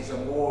 properties or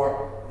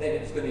more, then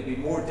it was going to be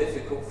more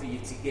difficult for you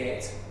to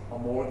get a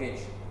mortgage.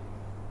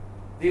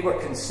 They were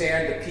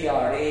concerned, the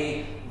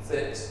PRA,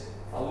 that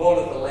a lot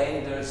of the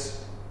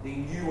lenders, they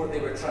knew what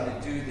they were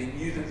trying to do. They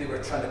knew that they were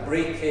trying to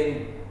break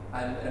in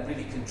and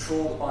really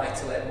control the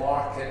buy-to-let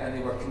market, and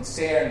they were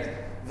concerned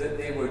that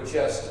they were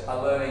just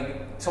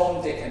allowing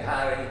Tom, Dick and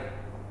Harry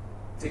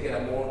to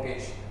get a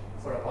mortgage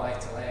for a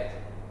buy-to-let.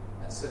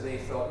 And so they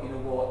thought, you know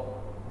what,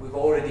 we've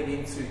already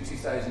been through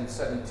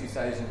 2007,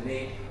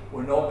 2008,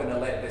 we're not going to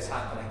let this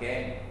happen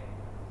again.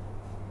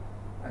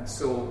 And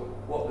so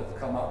what they've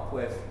come up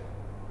with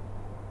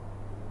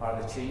are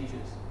the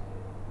changes.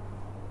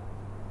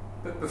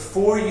 But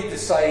before you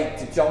decide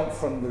to jump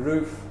from the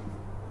roof,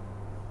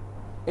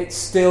 it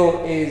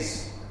still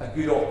is a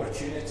good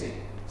opportunity.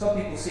 Some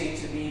people say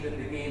to me that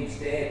the game's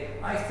dead.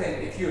 I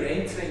think if you're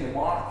entering the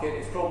market,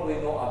 it's probably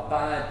not a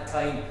bad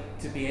time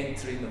to be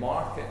entering the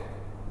market.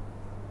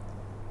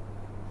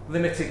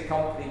 Limited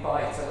company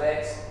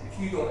buy-to-lets. If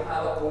you don't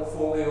have a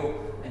portfolio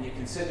and you're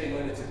considering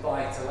limited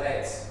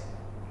buy-to-lets,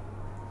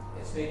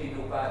 it's maybe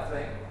no bad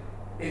thing.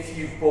 If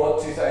you've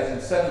bought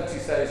 2007,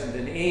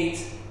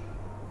 2008,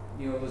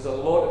 there's a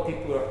lot of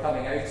people who are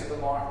coming out of the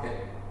market.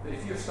 But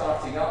if you're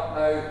starting up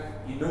now,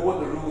 you know what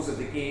the rules of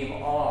the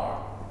game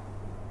are,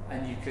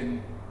 and you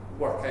can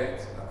work out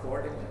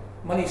accordingly.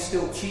 Money's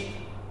still cheap.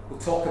 We'll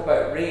talk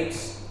about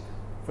rates.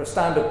 For a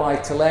standard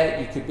buy-to-let,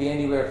 you could be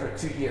anywhere for a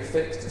 2-year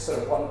fixed to sort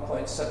of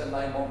 1.79,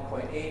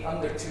 1.8,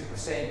 under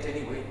 2%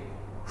 anyway.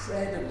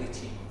 Incredibly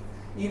cheap.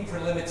 Even for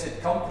limited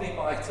company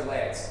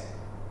buy-to-lets,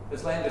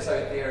 there's lenders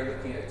out there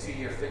looking at a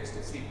 2-year fixed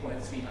at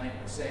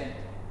 3.39%.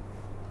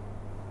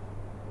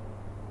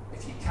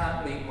 If you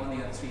can't make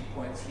money at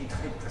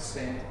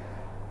 3.39%,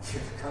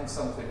 you've done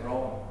something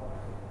wrong.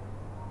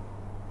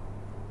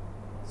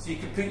 So you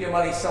can put your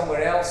money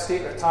somewhere else.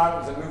 State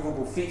retirement is a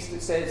movable feast,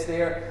 it says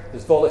there.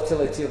 There's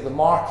volatility of the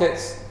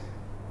markets.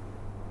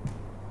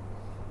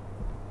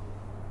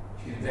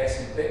 If you invest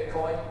in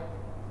Bitcoin,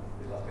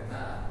 good luck in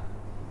that.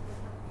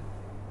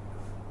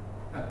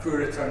 And poor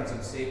returns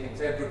on savings,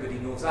 everybody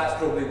knows. That's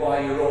probably why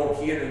you're all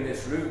here in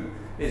this room,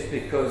 is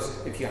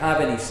because if you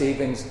have any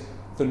savings,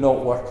 they're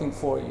not working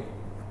for you.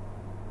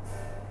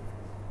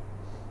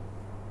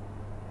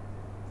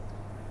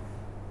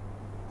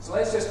 So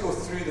let's just go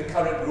through the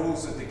current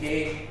rules of the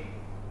game.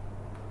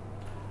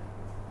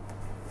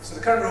 So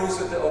the current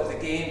rules of the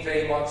game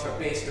very much are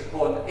based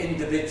upon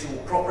individual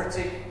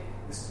property.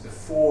 This is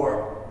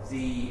before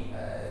the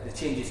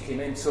changes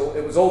came in. So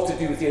it was all to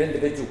do with your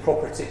individual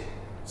property.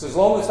 So as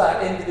long as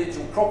that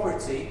individual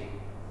property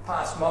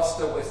passed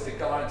muster with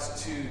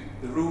regards to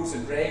the rules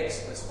and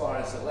regs as far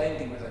as the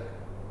lending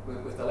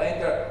with the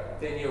lender,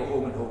 then you're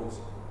home and hose.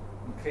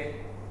 Okay?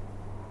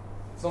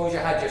 As long as you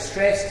had your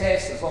stress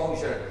test, as long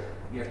as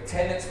your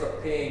tenants were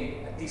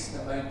paying a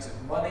decent amount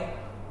of money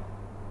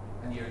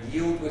and your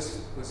yield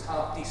was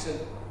half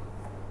decent,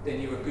 then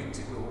you were good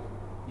to go.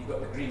 You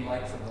got the green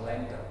light from the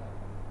lender.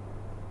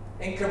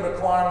 Income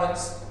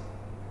requirements,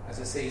 as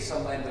I say,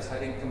 some lenders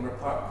had income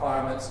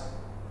requirements,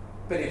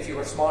 but if you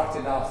were smart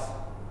enough,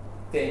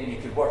 then you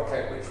could work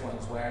out which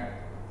ones weren't.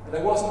 And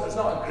there's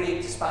not a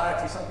great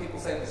disparity. Some people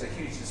think there's a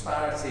huge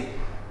disparity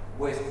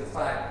with the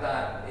fact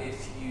that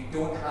if you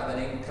don't have an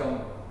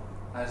income,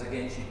 as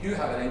against you do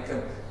have an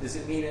income, does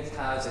it mean it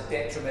has a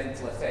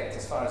detrimental effect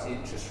as far as the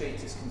interest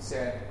rate is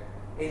concerned?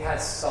 It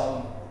has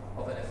some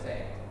of an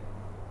effect,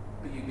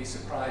 but you'd be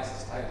surprised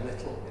as to how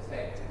little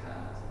effect it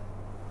has.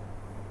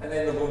 And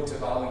then the loan to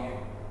value.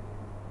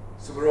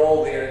 So we're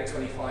all there at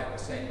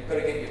 25%. You've got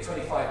to get your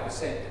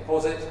 25%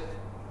 deposit.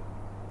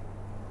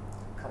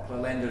 A couple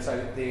of lenders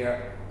out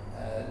there,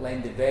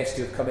 Lend Invest,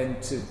 who have come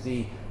into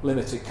the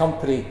limited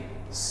company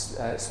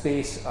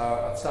space,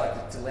 have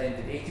started to lend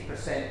at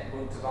 80%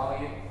 loan to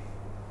value.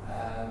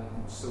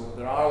 So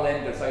there are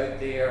lenders out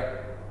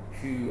there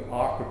who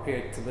are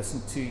prepared to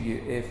listen to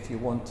you if you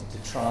wanted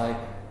to try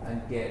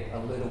and get a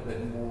little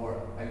bit more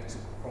out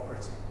of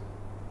property.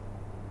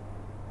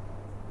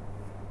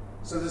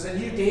 So there's a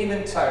new game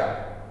in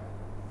town,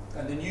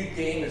 and the new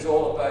game is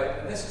all about,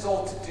 and this is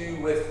all to do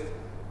with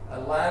a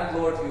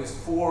landlord who has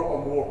 4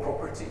 or more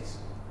properties.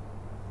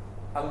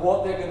 And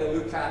what they're going to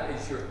look at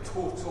is your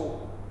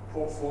total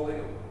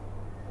portfolio.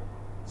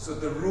 So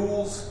the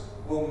rules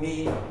will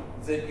mean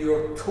that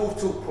your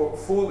total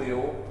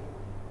portfolio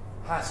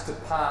has to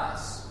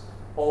pass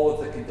all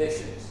of the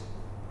conditions.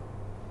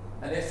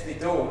 And if they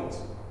don't,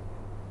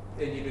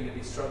 then you're going to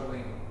be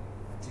struggling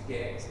to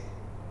get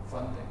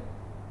funding.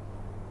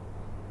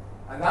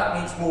 And that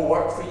means more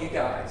work for you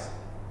guys.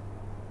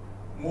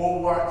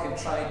 More work in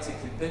trying to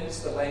convince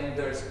the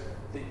lenders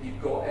that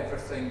you've got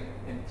everything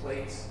in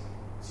place.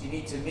 So you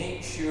need to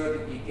make sure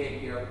that you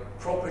get your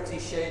property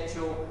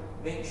schedule,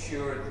 make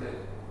sure that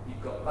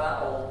you've got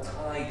that all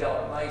tied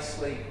up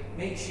nicely,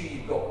 make sure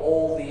you've got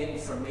all the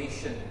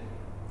information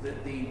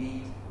that they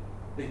need.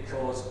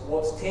 Because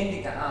what's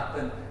tending to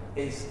happen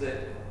is that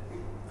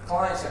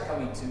clients are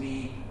coming to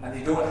me and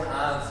they don't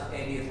have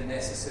any of the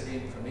necessary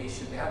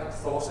information. They haven't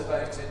thought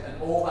about it,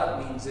 and all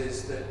that means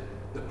is that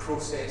the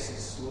process is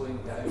slowing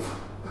down.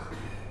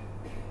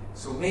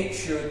 So make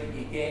sure that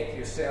you get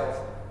yourself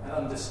and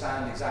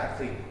understand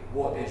exactly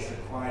what is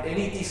required.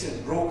 Any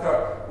decent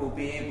broker will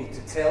be able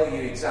to tell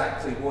you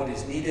exactly what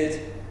is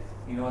needed.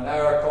 In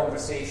our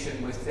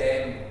conversation with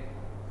them,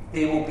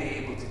 they will be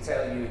able to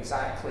tell you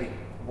exactly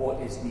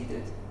what is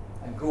needed.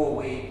 And go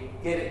away,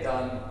 get it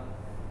done.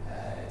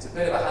 It's a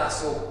bit of a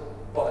hassle,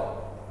 but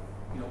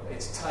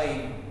it's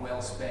time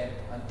well spent.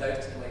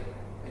 Undoubtedly,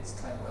 it's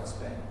time well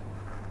spent.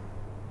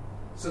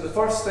 So the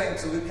first thing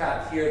to look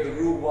at here, the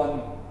rule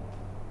 1,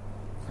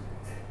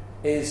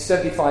 is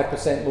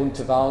 75% loan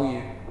to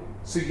value.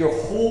 So your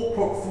whole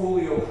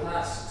portfolio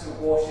has to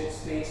wash its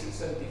face at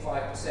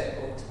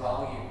 75% loan to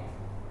value.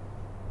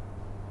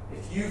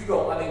 If you've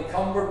got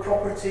unencumbered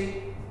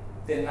property,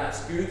 then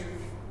that's good,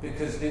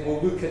 because they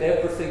will look at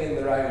everything in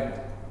the round.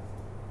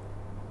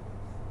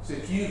 So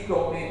if you've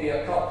got maybe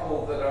a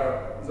couple that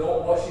are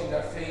not washing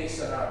their face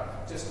and are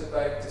just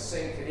about to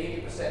sink at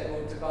 80%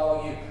 loan to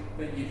value,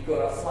 but you've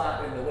got a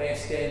flat in the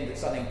West End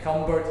that's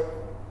unencumbered,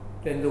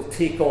 then they'll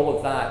take all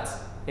of that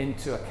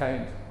into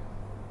account.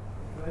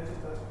 Can I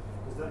just ask,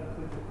 does that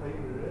include the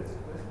primary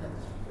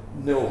residence?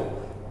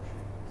 No.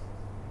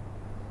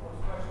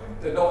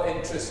 They're not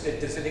interested.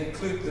 Does it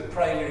include the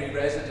primary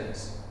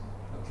residence?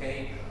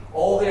 Okay.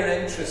 All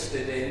they're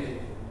interested in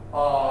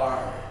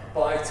are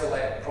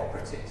buy-to-let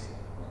properties.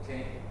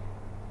 Okay.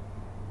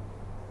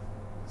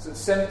 So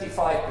it's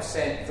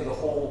 75% for the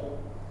whole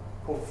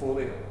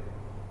portfolio.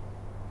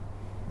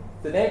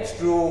 The next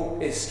row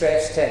is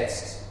stress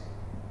tests.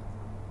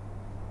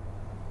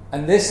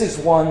 And this is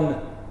one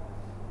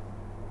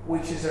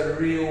which is a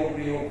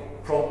real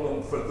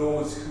problem for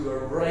those who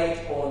are right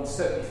on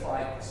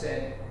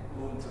 75%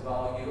 loan to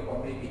value,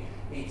 or maybe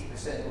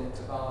 80% loan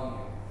to value.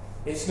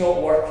 It's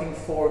not working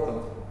for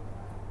them.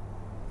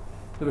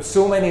 There were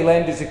so many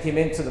lenders who came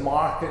into the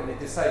market and they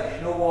decided,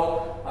 you know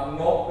what, I'm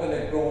not going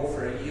to go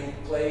for a yield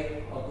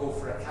play, I'll go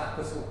for a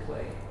capital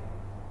play.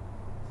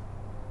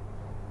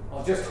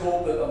 I'll just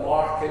hope that the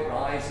market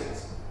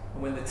rises,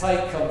 and when the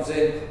tide comes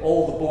in,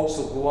 all the boats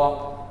will go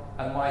up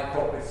and my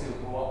property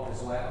will go up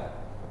as well.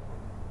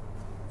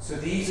 So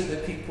these are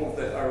the people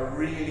that are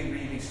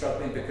really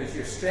struggling, because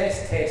your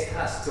stress test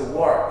has to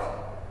work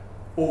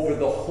over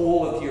the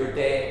whole of your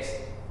debt,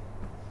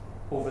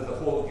 over the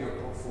whole of your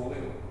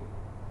portfolio.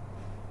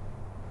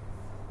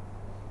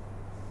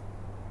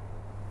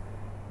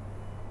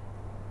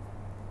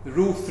 The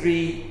rule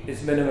 3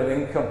 is minimum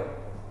income.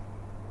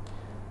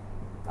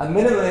 And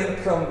minimum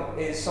income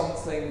is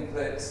something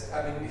that,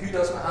 who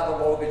doesn't have a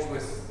mortgage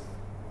with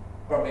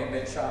Birmingham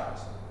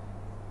Mid-Sharps?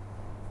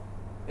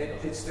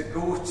 It's the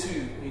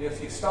go-to.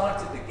 If you've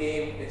started the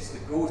game, it's the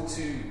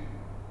go-to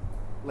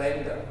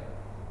lender.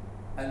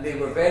 And they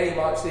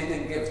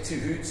didn't give two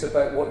hoots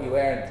about what you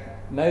earned.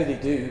 Now they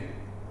do.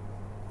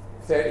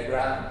 30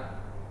 grand.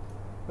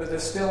 But there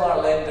still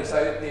are lenders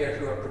out there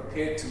who are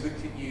prepared to look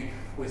at you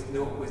with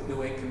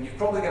no income. You're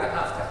probably going to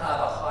have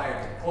a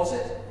higher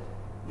deposit.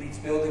 Leeds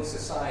Building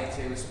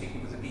Society, I was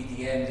speaking with the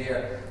BDM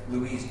there,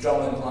 Louise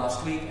Drummond,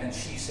 last week, and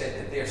she said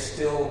that they're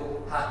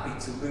still happy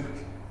to look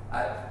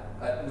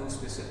at no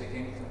specific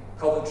income.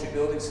 Coventry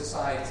Building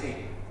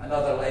Society,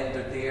 another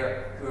lender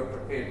there who are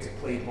prepared to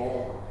play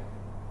ball.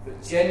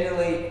 But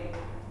generally,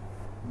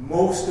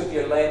 most of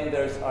your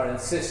lenders are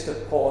insistent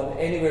upon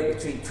anywhere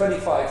between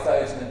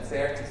 25,000 and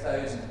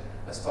 30,000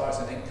 as far as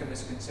an income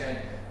is concerned.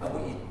 And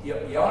what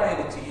you are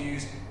able to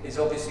use is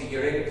obviously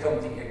your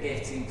income that you're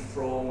getting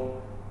from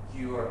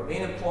your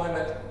main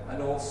employment,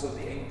 and also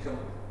the income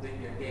that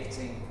you're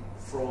getting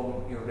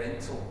from your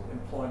rental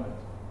employment.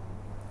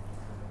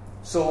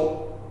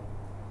 So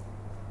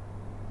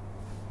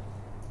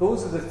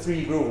those are the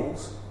 3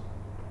 rules.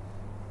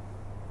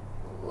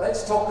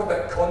 Let's talk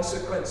about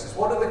consequences.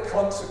 What are the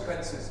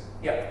consequences?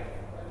 Yeah. I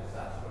just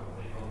asked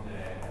quickly on the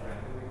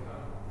rental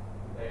income.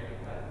 They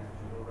would have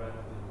zero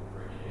rental that would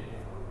bring it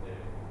in, or they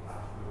would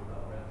cash flow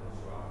that rental,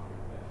 so after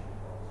inflation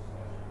costs,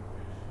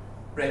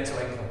 rental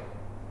income.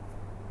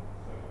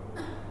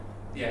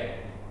 Yeah.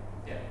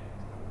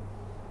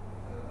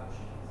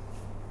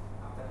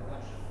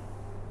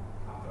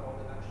 After all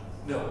deductions?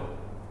 No.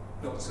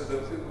 So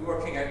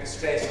working out the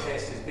stress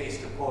test is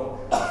based upon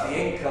the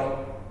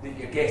income that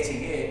you're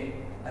getting in,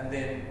 and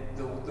then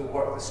they'll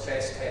work the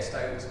stress test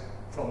out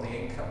from the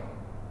income.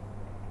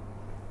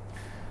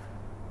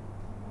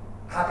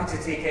 happy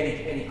to take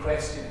any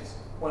questions.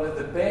 One of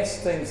the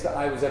best things that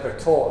I was ever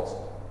taught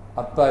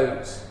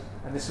about,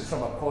 and this is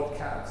from a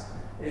podcast,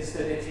 is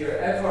that if you're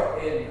ever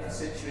in a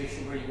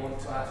situation where you want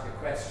to ask a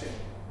question,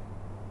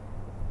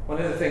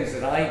 one of the things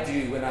that I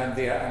do when I'm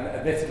there, and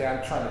admittedly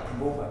I'm trying to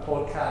promote my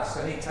podcast, so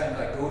anytime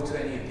I go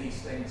to any of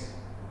these things,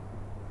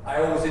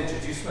 I always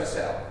introduce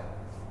myself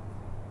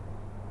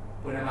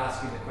when I'm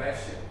asking the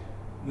question.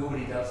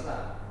 Nobody does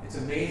that. It's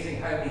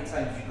amazing how many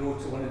times you go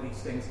to one of these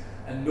things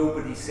and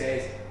nobody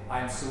says,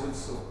 I'm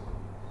so-and-so.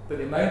 But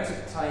the amount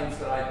of times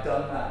that I've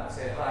done that and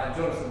said, hi, I'm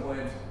Jonathan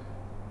Williams,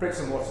 Bricks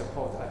and Mortar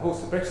podcast. I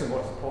host the Bricks and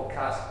Mortar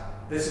podcast.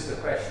 This is the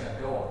question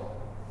I've got.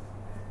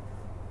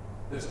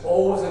 There's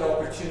always an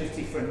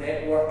opportunity for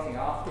networking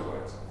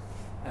afterwards.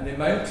 And the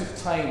amount of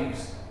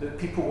times that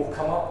people will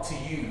come up to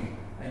you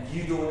and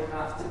you don't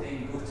have to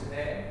then go to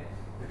them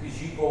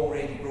because you've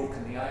already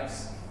broken the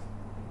ice.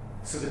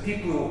 So the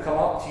people who will come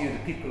up to you, the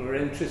people who are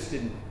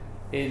interested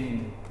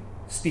in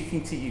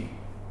speaking to you,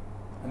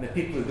 and the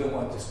people who don't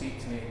want to speak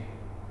to me.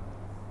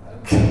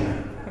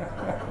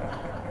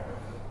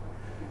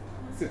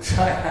 So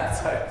try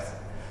that out.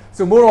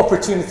 So more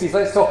opportunities.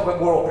 Let's talk about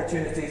more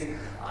opportunities.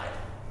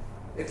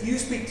 If you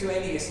speak to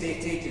any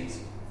estate agents,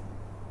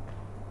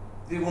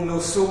 they will know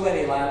so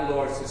many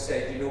landlords who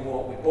said, you know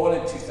what, we bought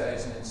in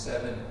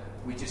 2007,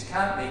 we just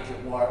can't make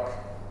it work,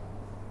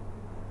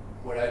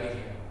 we're out of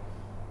here.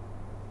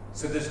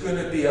 So there's going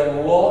to be a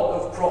lot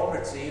of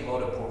property, a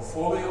lot of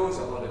portfolios,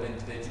 a lot of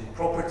individual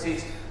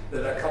properties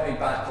that are coming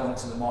back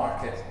onto the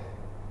market.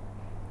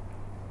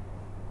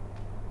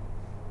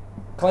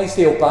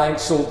 Clydesdale Bank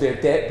sold their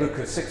debt book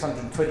of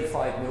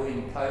 £625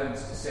 million to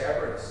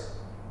Cerberus.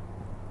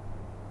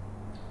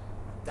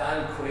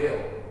 Dan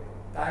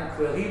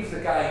Quayle, he was the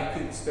guy who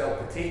couldn't spell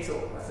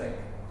potato, I think.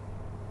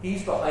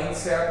 He's behind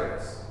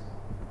Cerberus.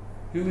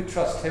 Who would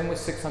trust him with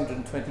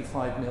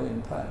 £625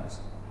 million?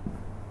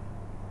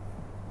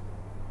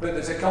 But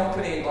there's a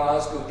company in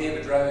Glasgow,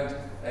 David Round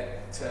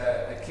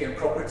at Cairn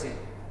Property,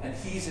 and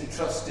he's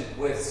entrusted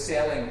with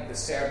selling the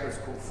Cerberus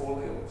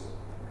portfolios.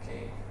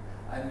 Okay,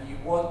 and you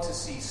want to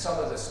see some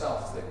of the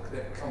stuff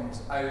that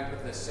comes out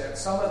of this,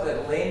 some of the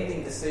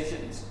lending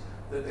decisions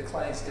that the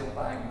Clydesdale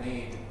Bank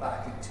made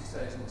back in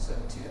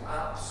 2017,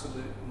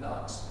 absolute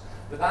nuts.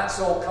 But that's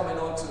all coming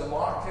onto the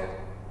market.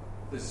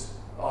 There's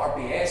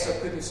RBS are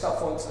putting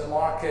stuff onto the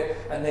market,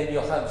 and then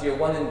you'll have your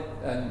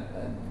and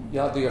you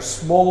have your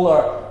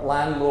smaller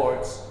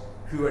landlords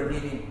who are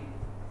needing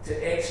to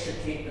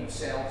extricate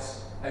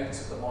themselves out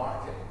of the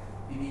market.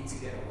 You need to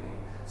get away.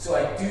 So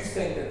I do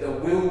think that there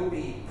will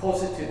be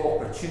positive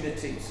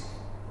opportunities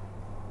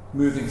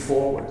moving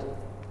forward.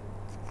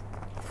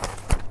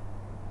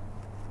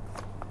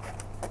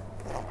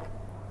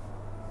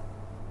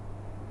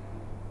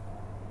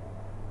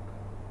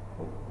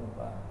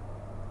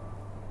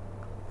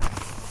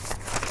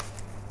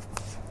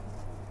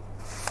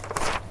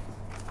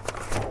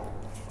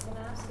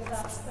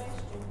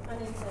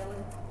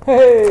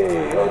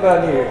 Hey, well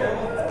done you. I'm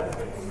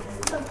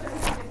trying to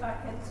get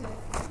back into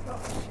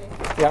property.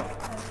 Yeah.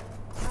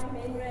 My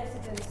main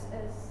residence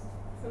is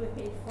fully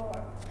paid for.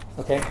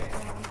 Okay.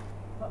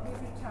 But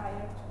we've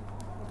retired.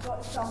 We've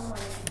got some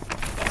money to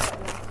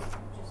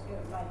just go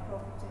and buy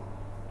property.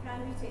 Can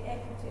we take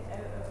equity out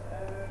of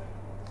our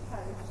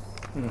house,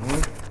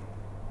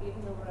 even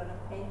though we're on a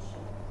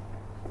pension?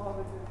 Or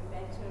would it be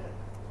better,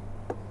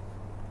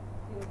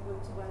 go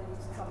to one of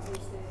these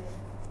companies that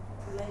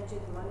lend you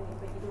the money,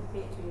 but you don't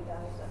pay it to your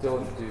dad?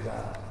 Don't do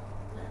that.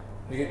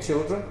 You get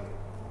children?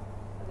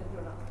 They're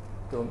grown up.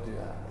 Don't do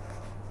that.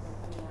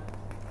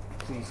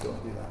 Please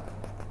don't do that.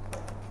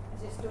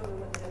 I just don't know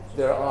what the interest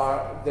There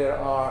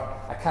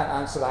are. I can't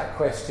answer that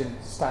question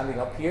standing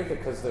up here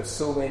because there's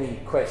so many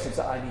questions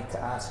that I need to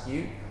ask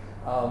you.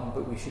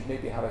 But we should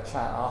maybe have a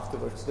chat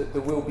afterwards.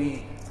 There will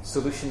be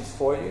solutions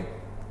for you,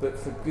 but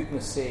for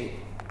goodness sake,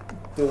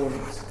 don't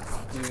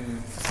do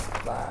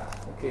that.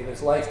 Okay,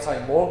 there's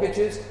lifetime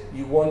mortgages.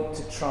 You want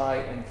to try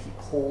and keep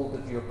hold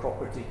of your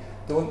property.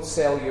 Don't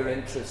sell your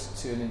interest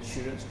to an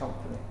insurance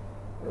company.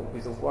 It'll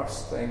be the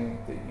worst thing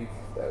that you've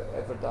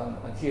ever done.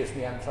 And here's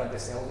me, I'm trying to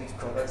sell these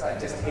products. I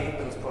just hate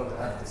those products,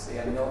 I have to say.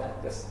 I'm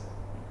not just,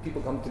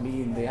 people come to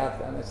me and they have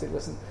that, and I say,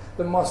 listen,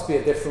 there must be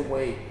a different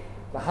way.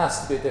 There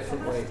has to be a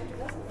different way.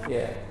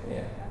 Yeah.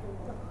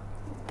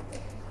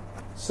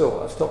 So,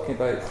 I was talking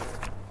about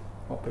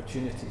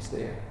opportunities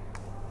there.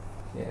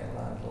 Yeah,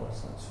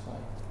 landlords, that's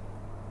fine.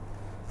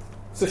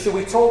 So shall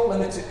we talk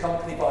limited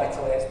company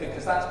buy-to-lets,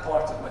 because that's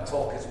part of my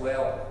talk as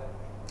well.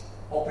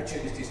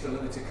 Opportunities for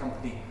limited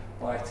company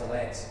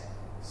buy-to-lets.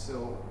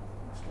 So,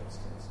 let's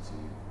get to...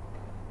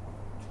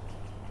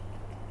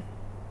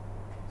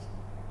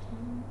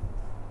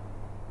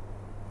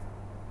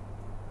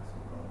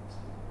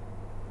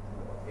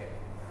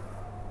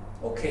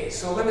 Okay,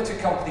 so limited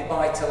company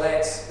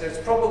buy-to-lets. There's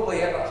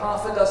probably about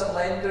half a dozen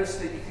lenders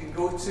that you can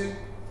go to.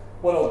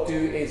 What I'll do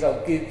is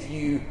I'll give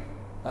you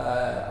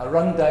a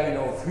rundown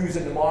of who's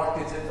in the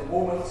market at the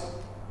moment,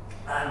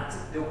 and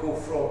they'll go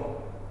from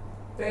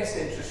best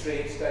interest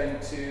rates down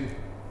to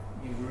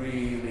you've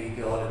really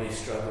got to be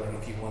struggling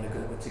if you want to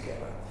go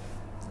together.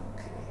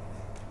 Okay,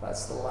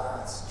 that's the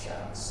last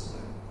chance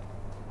saloon.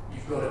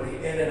 You've got to be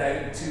in and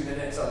out in 2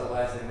 minutes,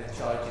 otherwise they're going to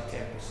charge you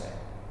 10%.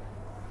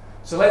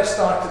 So let's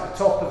start at the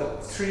top of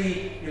the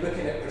tree. You're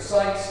looking at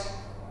Precise.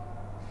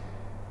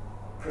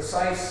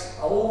 Precise,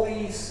 all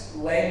these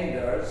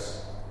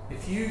lenders,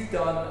 if you've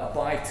done a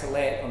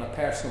buy-to-let on a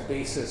personal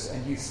basis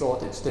and you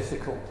thought it's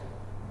difficult,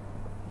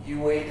 you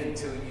wait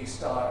until you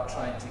start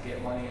trying to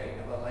get money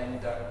out of a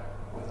lender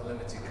with a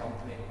limited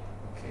company.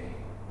 Okay,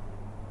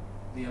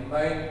 the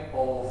amount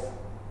of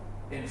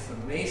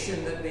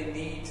information that they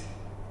need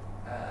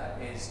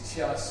is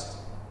just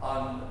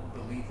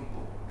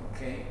unbelievable.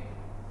 Okay,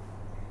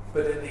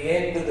 but at the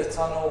end of the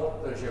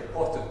tunnel, there's your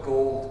pot of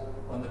gold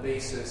on the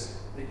basis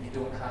that you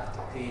don't have to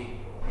pay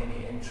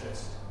any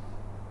interest,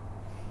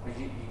 or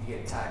you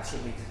get tax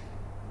relief.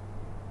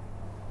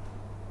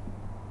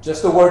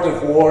 Just a word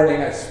of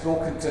warning, I've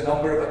spoken to a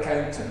number of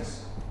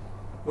accountants.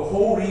 The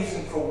whole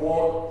reason for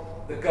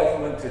what the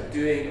government are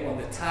doing on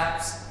the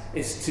tax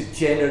is to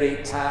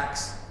generate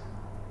tax.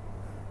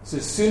 So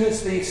as soon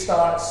as they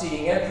start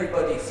seeing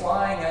everybody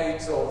flying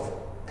out of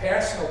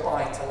personal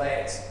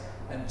buy-to-lets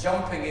and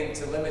jumping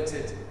into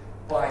limited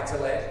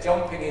buy-to-let,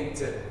 jumping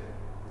into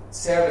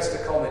serviced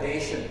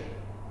accommodation,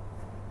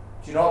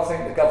 do you not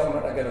think the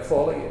government are going to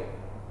follow you?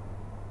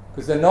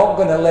 Because they're not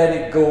going to let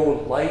it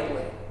go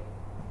lightly.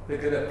 They're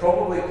going to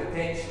probably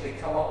potentially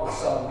come up with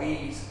some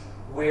ways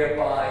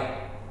whereby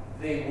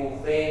they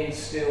will then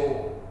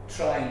still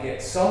try and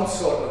get some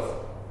sort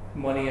of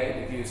money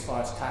out of you as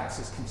far as tax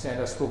is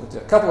concerned. I've spoken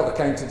to a couple of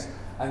accountants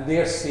and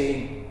they're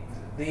saying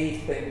they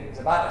think it's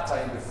a matter of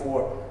time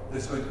before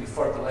there's going to be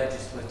further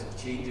legislative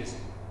changes.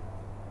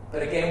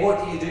 But again,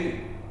 what do?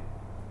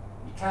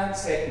 You can't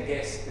second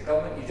guess the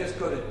government. You just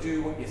got to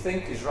do what you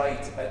think is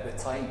right at the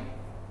time.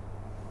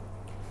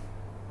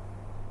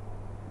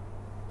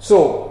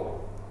 So,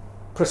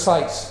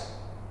 Precise.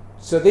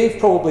 So they've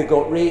probably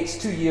got rates,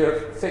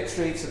 2-year fixed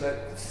rates of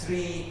about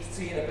 3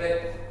 and a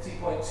bit,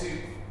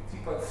 3.2,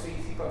 3.3,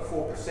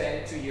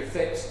 3.4%, 2-year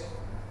fixed.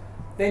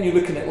 Then you're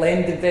looking at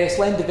Lend Invest.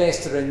 Lend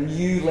Invest are a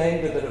new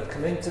lender that have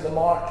come into the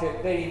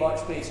market, very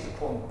much based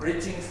upon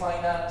bridging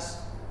finance.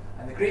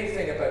 And the great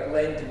thing about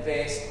Lend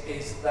Invest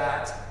is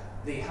that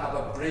they have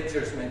a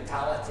bridger's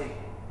mentality.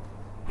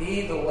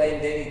 They'll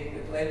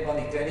lend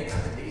money to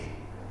anybody,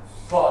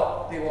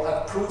 but they will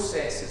have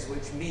processes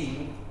which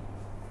mean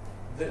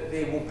that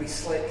they will be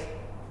slick.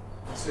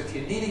 So if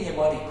you're needing your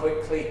money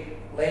quickly,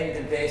 Lend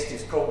Invest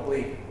is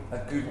probably a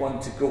good one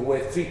to go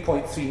with.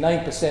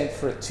 3.39%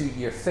 for a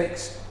 2-year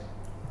fixed.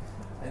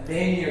 And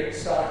then you're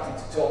starting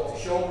to talk to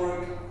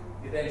Shawbrook,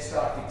 you're then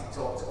starting to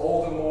talk to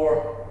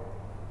Aldermore,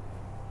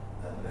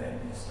 and then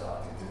you're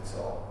starting to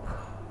talk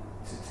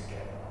to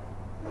Together.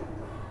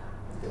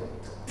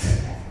 Don't talk to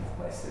them.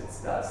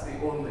 That's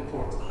the only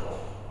protocol.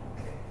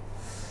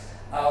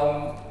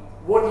 Okay.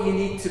 What do you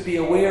need to be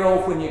aware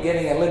of when you're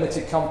getting a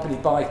limited company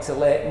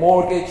buy-to-let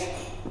mortgage?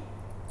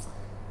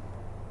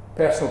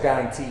 Personal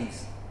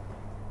guarantees.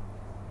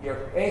 Your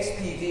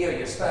SPV or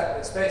your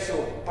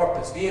special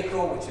purpose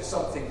vehicle, which is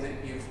something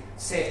that you've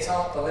set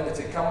up, a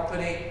limited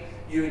company,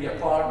 you and your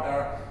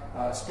partner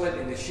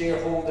splitting the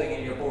shareholding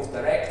and you're both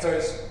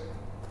directors,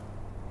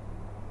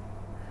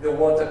 they'll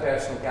want a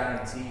personal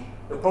guarantee.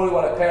 They'll probably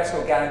want a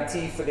personal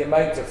guarantee for the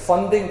amount of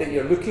funding that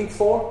you're looking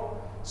for,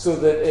 so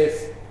that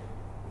if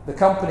the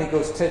company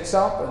goes tits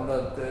up and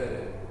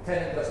the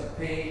tenant doesn't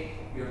pay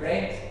your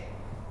rent,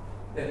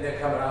 then they're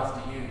coming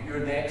after you.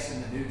 You're next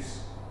in the noose.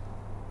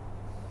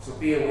 So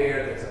be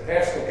aware there's a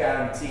personal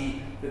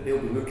guarantee that they'll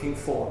be looking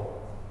for.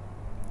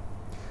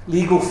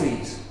 Legal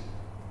fees.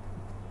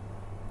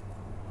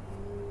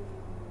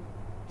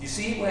 You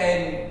see,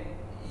 when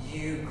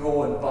you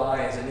go and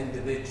buy as an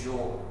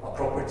individual a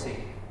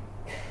property,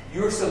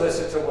 your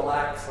solicitor will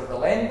act for the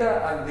lender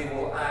and they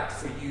will act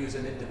for you as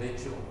an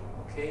individual.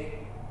 Okay?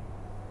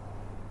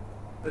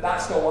 But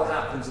that's not what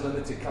happens in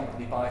limited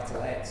company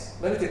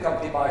buy-to-lets. Limited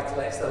company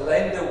buy-to-lets, the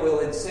lender will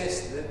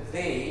insist that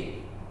they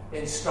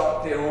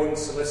instruct their own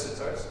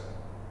solicitors,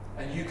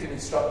 and you can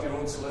instruct your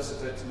own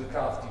solicitor to look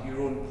after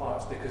your own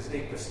parts because they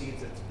perceive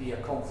there to be a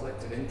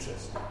conflict of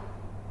interest.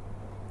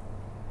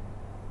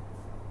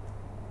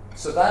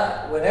 So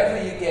that,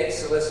 whenever you get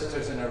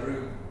solicitors in a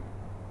room,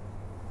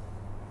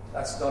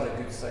 that's not a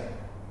good thing,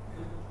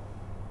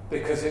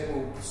 because it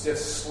will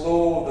just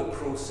slow the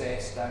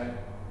process down.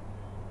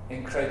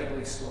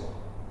 Incredibly slow.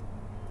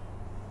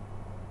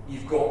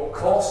 You've got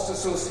costs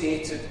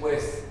associated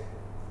with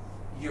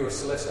your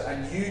solicitor,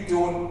 and you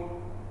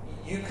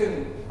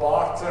can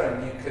barter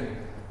and you can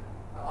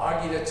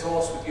argue the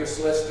toss with your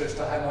solicitors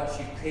to how much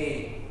you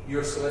pay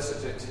your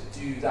solicitor to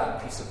do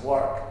that piece of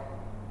work.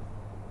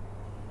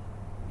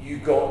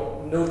 You've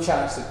got no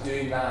chance of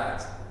doing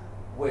that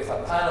with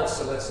a panel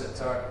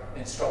solicitor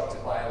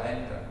instructed by a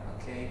lender,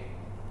 okay?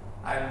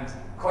 And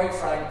quite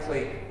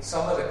frankly,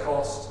 some of the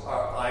costs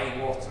are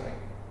eye-watering.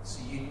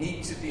 So you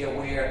need to be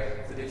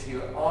aware that if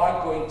you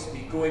are going to be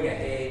going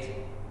ahead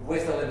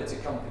with a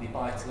limited company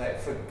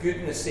buy-to-let. For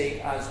goodness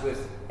sake, as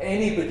with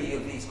anybody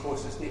of these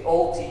courses, they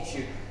all teach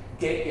you,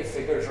 get your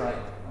figures right.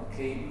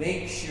 Okay,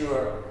 make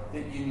sure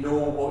that you know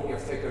what your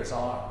figures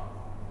are,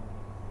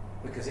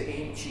 because it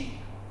ain't cheap.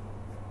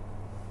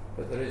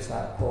 But there is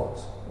that pot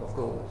of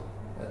gold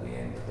at the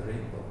end of the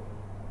rainbow.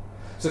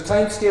 So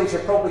timescales,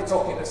 you're probably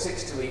talking about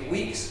 6 to 8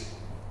 weeks.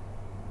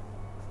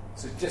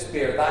 So just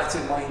bear that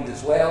in mind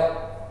as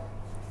well.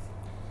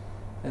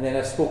 And then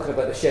I've spoken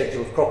about the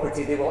schedule of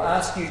property. They will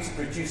ask you to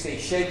produce a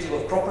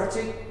schedule of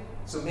property.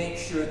 So make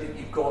sure that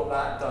you've got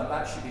that done.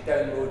 That should be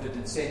downloaded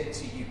and sent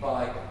to you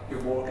by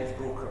your mortgage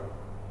broker.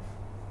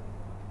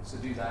 So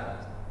do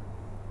that.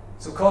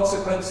 So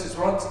consequences,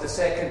 we're on to the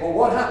second. Well,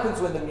 what happens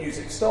when the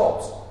music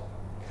stops?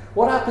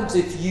 What happens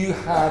if you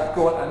have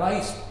got a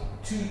nice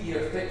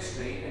 2-year fixed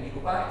rate and you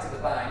go back to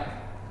the bank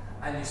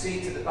and you say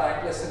to the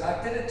bank, listen,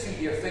 I did a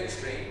 2-year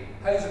fixed rate,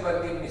 how's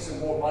about giving me some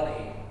more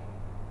money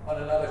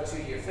on another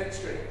 2-year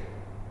fixed rate?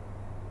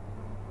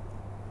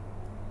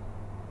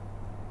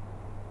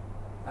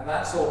 And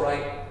that's all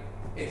right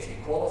if you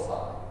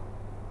qualify.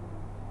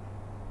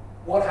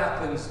 What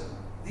happens?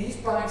 These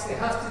banks, they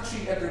have to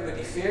treat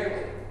everybody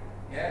fairly.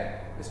 Yeah?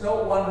 There's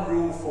not one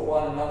rule for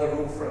one, another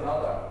rule for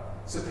another.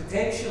 So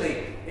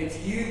potentially,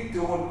 if you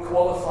don't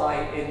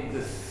qualify in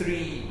the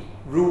 3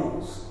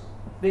 rules,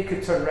 they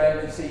could turn around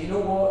and say, you know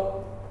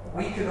what,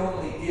 we can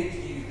only give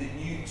you the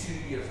new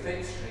 2-year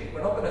fixed rate.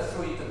 We're not going to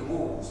throw you to the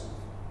wolves.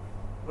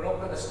 We're not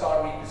going to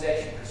start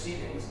repossession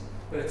proceedings.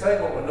 But I tell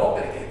you what we're not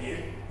going to give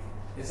you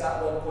is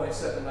that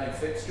 1.79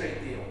 fixed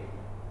rate deal.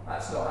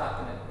 That's not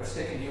happening. We're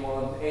sticking you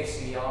on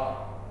SVR.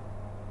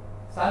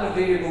 Standard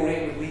variable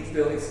rate with Leeds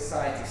Building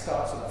Society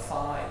starts with a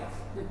 5.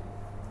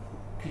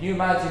 Can you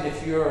imagine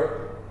if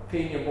you're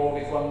paying your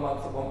mortgage 1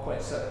 month at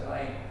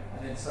 1.79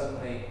 and then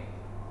suddenly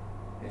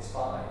it's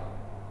 5?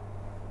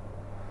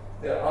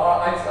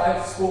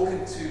 I've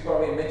spoken to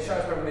Birmingham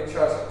Midshires. Birmingham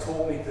Midshires have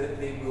told me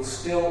that they will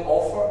still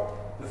offer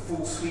the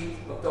full suite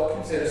of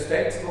documents,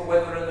 irrespective of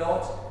whether or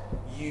not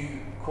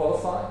you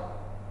qualify.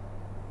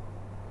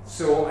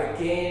 So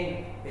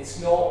again, it's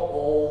not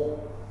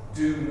all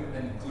doom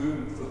and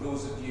gloom for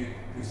those of you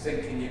who are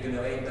thinking you're going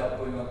to end up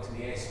going on to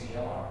the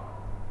SVR.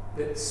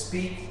 But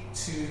speak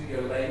to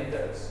your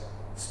lenders,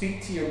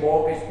 speak to your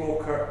mortgage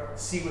broker,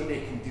 see what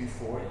they can do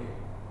for you.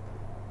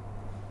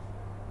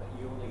 But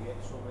you only get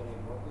so many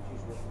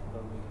mortgages with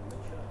Birmingham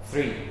Midshire?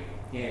 3,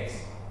 yes.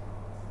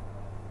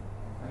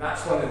 And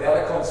that's one of the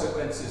other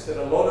consequences that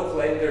a lot of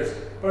lenders,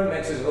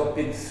 Birmingham Midshires have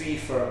been 3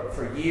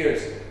 for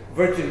years.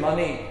 Virgin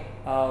Money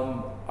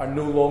are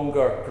no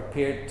longer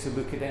prepared to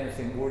look at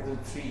anything more than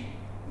 3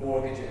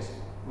 mortgages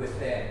with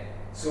them.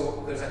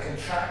 So there's a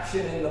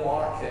contraction in the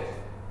market.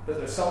 But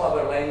there's some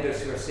other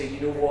lenders who are saying,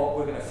 you know what,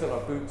 we're going to fill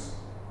our boots.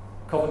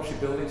 Coventry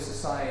Building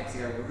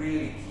Society are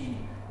really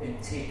keen in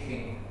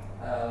taking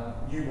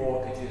new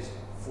mortgages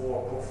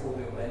for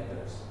portfolio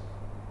lenders,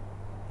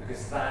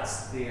 because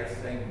that's their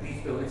thing.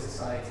 Leeds Building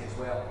Society as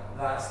well,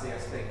 that's their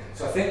thing.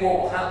 So I think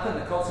what will happen,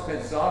 the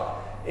consequences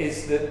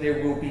is that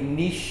there will be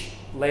niche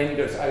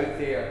lenders out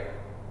there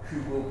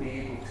who will be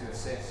able to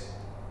assist.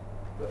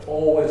 But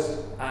always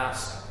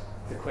ask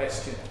the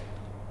question.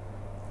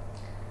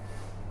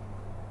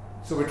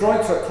 So we're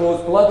drawing to a close.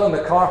 Blood on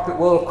the carpet.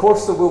 Well, of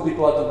course there will be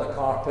blood on the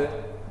carpet.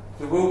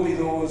 There will be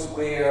those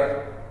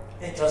where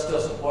it just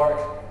doesn't work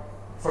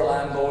for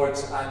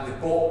landlords and they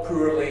bought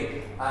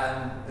poorly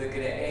and they're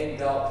going to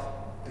end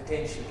up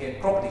potentially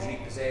getting properties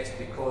repossessed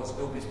because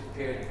nobody's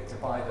prepared to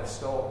buy their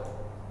stock.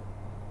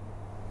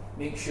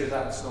 Make sure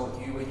that's not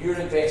you. When you're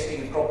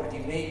investing in property,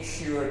 make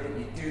sure that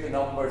you do the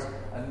numbers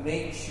and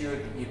make sure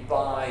that you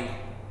buy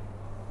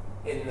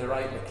in the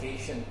right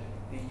location.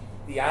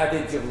 The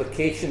adage of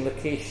location,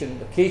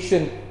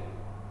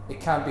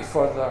 it can't be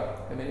further.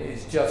 I mean, it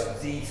is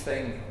just the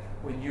thing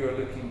when you're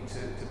looking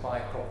to buy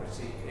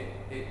property.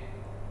 It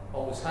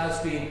always has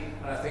been,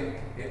 and I think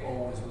it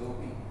always will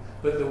be.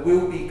 But there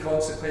will be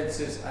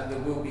consequences and there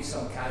will be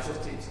some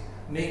casualties.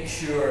 Make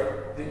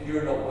sure that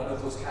you're not one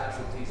of those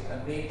casualties,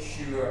 and make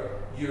sure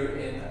you're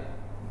in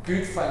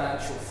good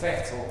financial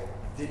fettle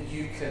that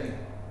you can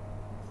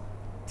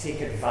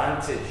take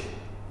advantage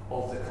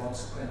of the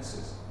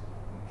consequences.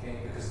 Okay?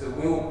 Because there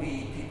will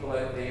be people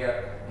out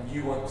there and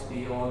you want to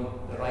be on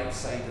the right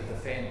side of the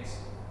fence.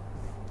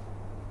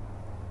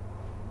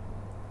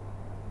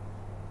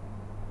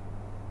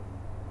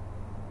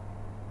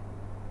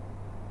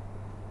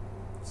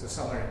 So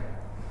summary.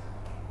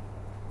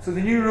 So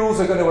the new rules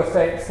are going to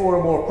affect 4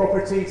 or more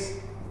properties.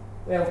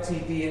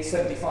 LTV at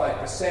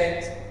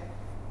 75%.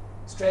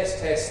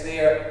 Stress test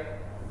there.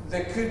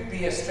 There could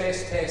be a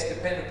stress test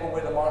depending upon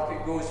where the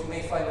market goes. You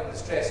may find that the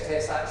stress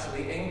test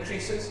actually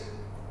increases.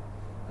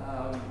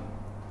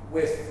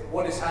 With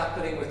what is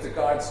happening with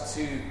regards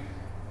to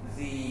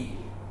the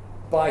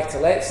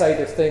buy-to-let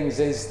side of things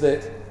is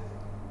that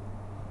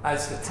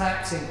as the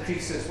tax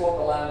increases, what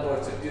the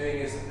landlords are doing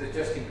is that they're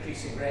just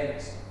increasing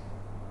rents.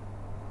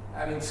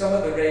 I mean, some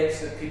of the rents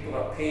that people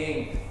are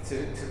paying to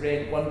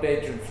rent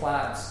 1-bedroom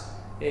flats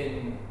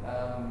in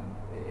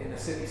the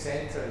city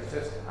centre is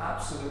just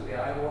absolutely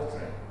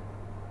eye-watering.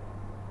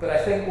 But I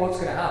think what's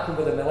going to happen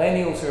with the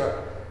millennials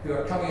who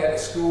are coming out of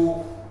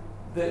school,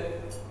 that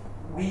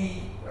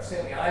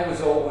certainly I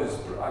was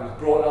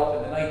brought up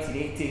in the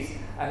 1980s,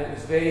 and it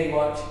was very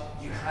much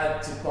you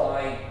had to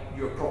buy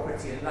your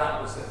property, and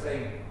that was the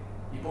thing.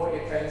 You bought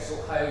your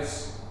council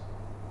house,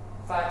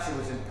 Thatcher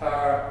was in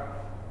power,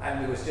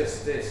 and there was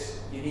just this,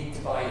 you need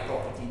to buy your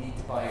property, you need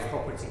to buy your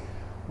property.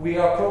 We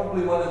are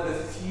probably one of the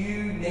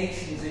few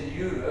nations in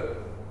Europe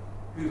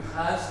who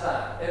has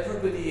that.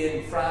 Everybody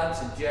in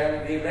France and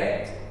Germany, they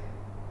rent.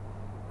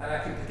 And I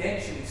can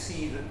potentially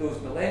see that those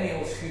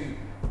millennials who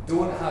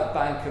don't have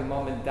bank and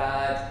mum and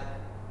dad,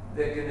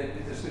 there's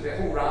going to be a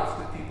whole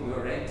raft of people who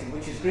are renting,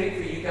 which is great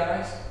for you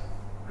guys,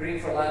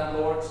 great for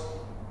landlords.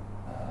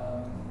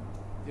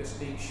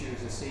 Just make sure,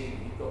 as I say, that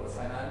you've got the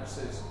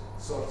finances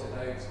sorted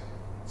out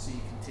so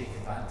you can take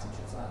advantage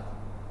of that.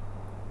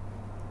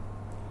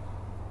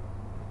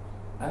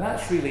 And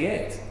that's really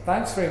it.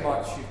 Thanks very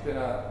much. You've been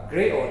a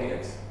great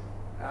audience.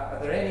 Are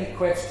there any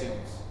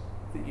questions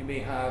that you may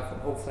have,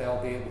 and hopefully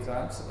I'll be able to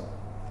answer them?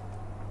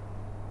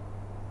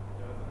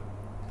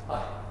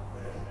 Hi.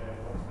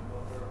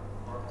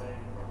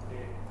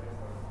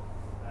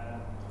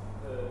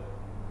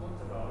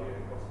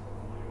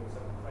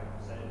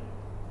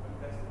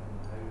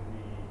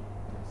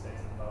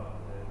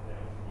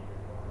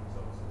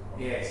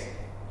 Yes.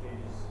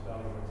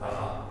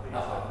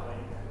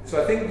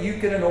 So I think you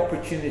get an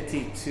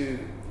opportunity to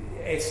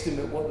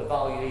estimate what the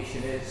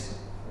valuation is,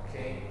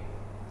 okay?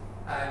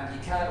 And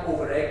you can't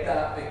over-egg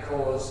that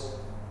because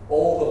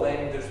all the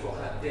lenders will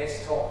have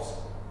desktops,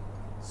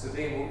 so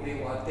they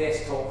will have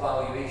desktop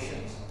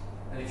valuations.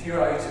 And if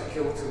you're out of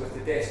kilter with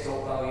the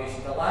desktop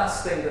valuation, the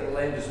last thing that the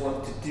lenders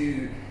want to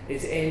do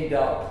is end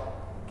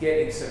up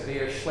getting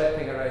surveyors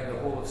schlepping around the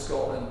whole of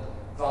Scotland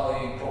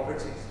valuing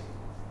properties.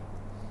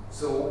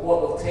 So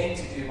what they'll tend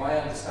to do, my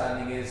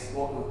understanding is,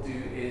 what they'll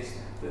do is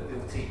that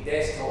they'll take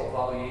desktop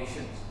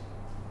valuations,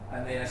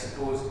 and then I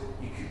suppose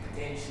you could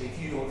potentially, if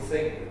you don't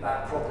think that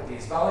that property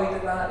is valued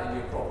at that and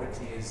your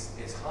property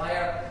is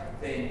higher,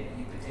 then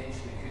you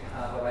potentially could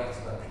have a right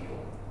of appeal.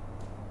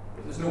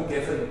 But there's no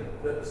given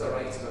that there's a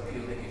right of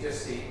appeal. They could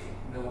just say,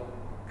 no,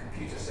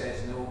 computer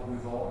says no,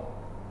 move on.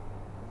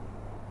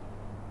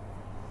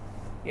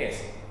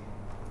 Yes?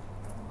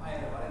 I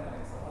have a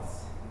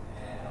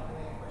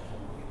question.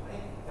 Will you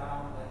break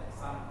down the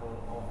example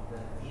of the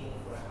deal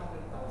for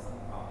 £100,000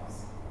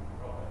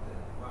 property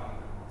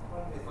value?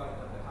 What is valued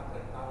at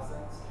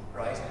 100,000?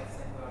 Right. And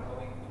then we are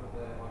going to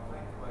we're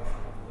trying to buy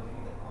something to the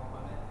limited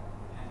company,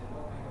 and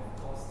what kind of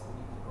costs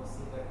we need to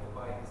consider to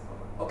buy this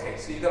property? Okay,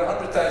 so you've got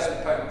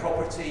 £100,000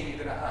 property,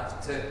 you're going to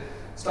have to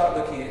start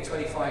looking at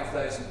 £25,000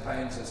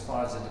 as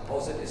far as the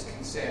deposit is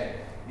concerned.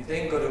 You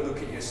then got to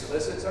look at your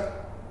solicitor.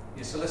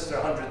 Your solicitor,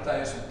 £100,000,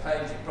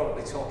 you're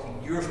probably talking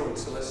your own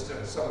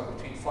solicitor, somewhere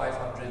between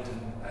 £500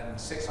 and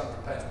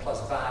 £600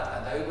 plus VAT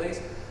and outlays.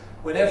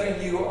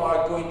 Whenever you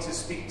are going to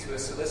speak to a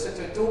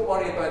solicitor, don't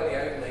worry about the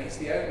outlays.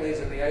 The outlays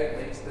are the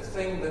outlays. The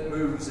thing that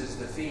moves is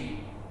the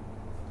fee.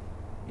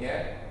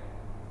 Yeah?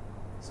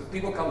 So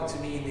people come to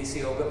me and they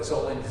say, oh, but it's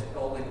all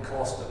in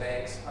cost of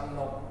X. I'm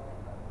not.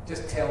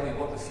 Just tell me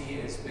what the fee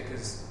is,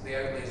 because the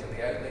outlays are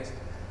the outlays.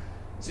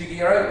 So you get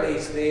your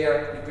outlays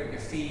there, you've got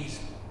your fees.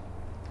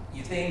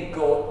 You then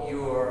got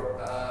your,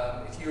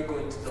 if you're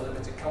going to the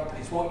limited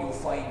companies, what you'll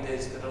find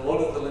is that a lot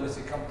of the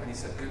limited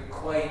companies have got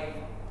quite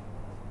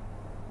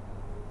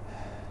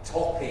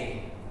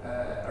toppy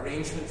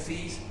arrangement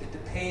fees. It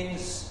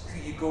depends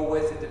who you go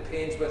with, it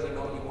depends whether or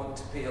not you want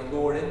to pay a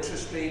lower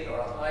interest rate or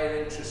a higher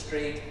interest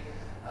rate.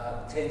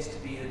 It tends to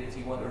be that if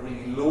you want a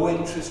really low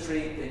interest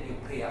rate, then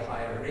you'll pay a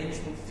higher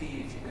arrangement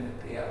fee. If you're going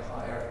to pay a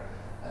higher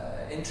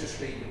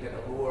interest rate, you'll get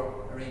a lower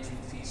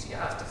arrangement fee, so you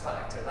have to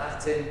factor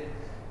that in.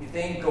 You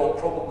then got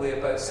probably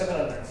about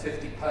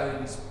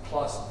 £750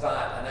 plus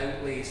VAT and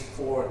outlays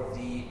for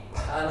the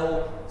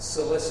panel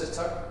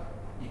solicitor.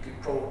 You could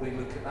probably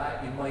look at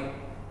that. You might.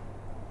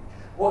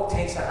 What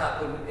tends to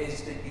happen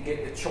is that you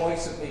get the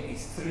choice of maybe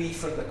 3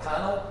 from the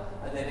panel,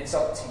 and then it's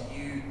up to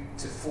you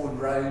to phone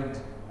round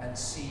and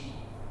see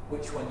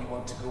which one you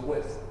want to go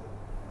with.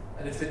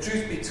 And if the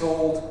truth be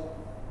told,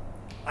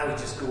 I would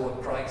just go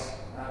on price.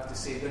 I have to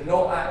say, they're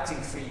not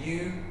acting for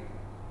you,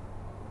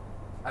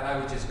 and I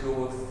would just go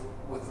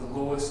with the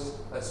lowest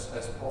as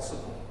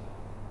possible.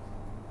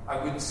 I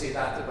wouldn't say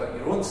that about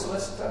your own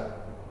solicitor,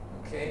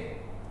 okay?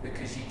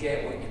 Because you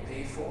get what you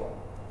pay for.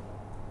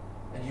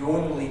 And you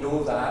only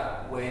know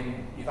that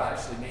when you've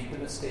actually made the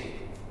mistake.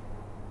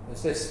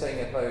 There's this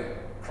thing about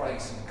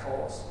price and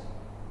cost.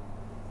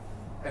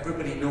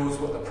 Everybody knows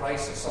what the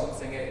price of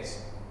something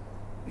is,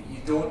 but you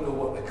don't know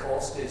what the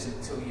cost is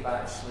until you've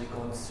actually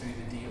gone through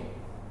the deal.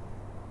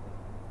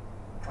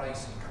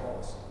 Price and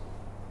cost.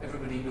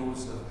 Everybody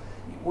knows them.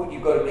 What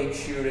you've got to make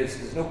sure is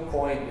there's no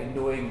point in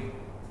knowing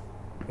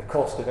the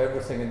cost of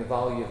everything and the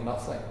value of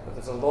nothing. But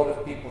there's a lot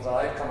of people that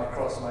I've come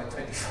across in my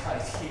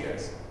 25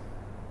 years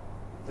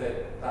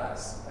that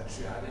that's a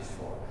true adage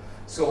for.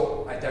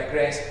 So I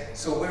digress.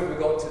 So where we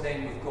got to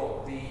then, we've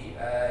got the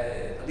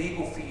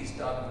legal fees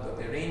done, we've got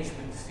the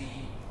arrangement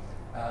fee,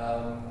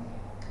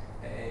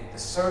 the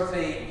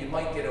survey. You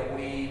might get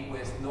away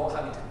with not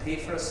having to pay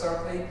for a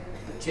survey,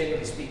 but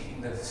generally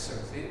speaking,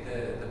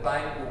 the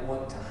bank will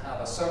want to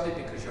have a survey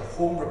because your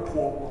home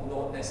report will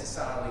not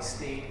necessarily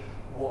state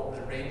what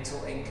the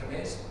rental income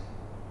is,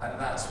 and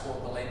that's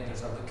what the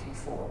lenders are looking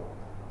for.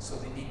 So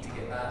they need to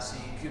get that. So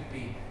you could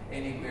be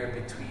anywhere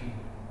between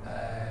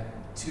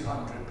 £200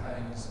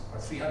 or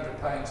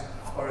 £300,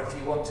 or if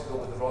you want to go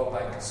with the Royal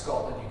Bank of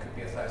Scotland, you could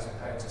be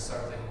 £1,000 a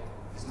survey.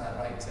 Isn't that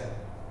right, Tim?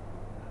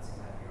 That's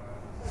exactly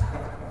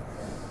right.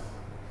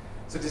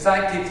 So does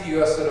that give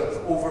you a sort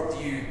of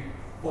overview,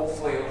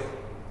 hopefully,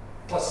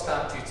 plus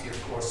stamp duty,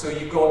 of course? So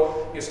you've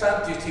got your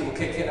stamp duty will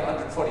kick in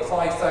at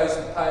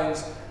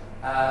 £145,000,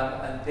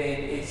 and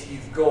then if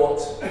you've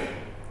got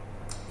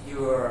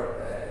your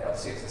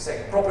obviously it's the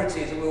second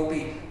property as it will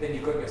be, then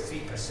you've got your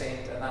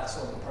 3%, and that's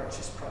on the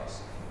purchase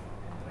price.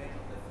 And the rate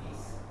of the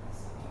fees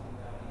is in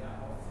the area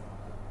of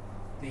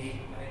The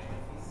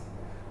arrangement fees.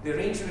 The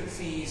arrangement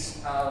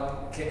fees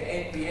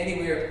can be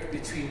anywhere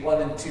between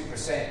 1 and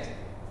 2%.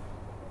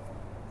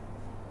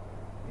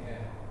 Yeah.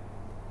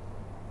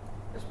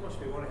 This must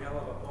be one hell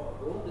of a pot of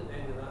gold at the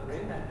end of that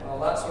range. Well,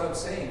 that's what I'm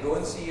saying. Go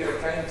and see your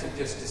accountant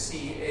just to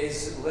see,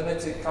 is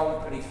limited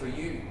company for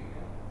you?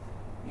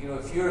 You know,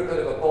 if you're a bit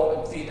of a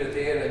bottom feeder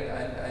there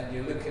and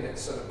you're looking at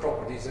sort of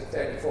properties at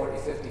 30, 40,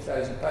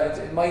 50,000 pounds,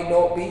 it might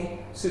not be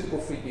suitable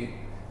for you.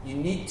 You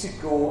need to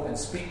go and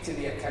speak to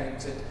the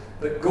accountant,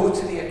 but go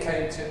to the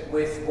accountant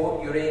with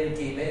what your end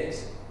game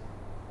is.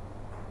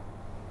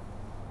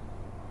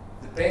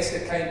 The best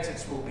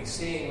accountants will be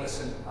saying,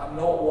 listen, I'm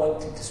not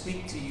wanting to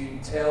speak to you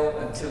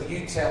until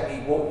you tell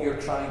me what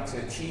you're trying to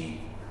achieve.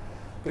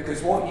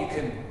 Because what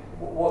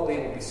they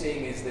will be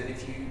saying is that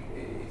if you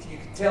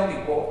can tell me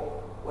what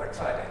we're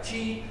trying to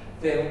achieve,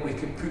 then we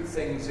can put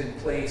things in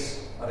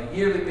place on a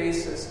yearly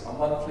basis, a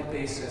monthly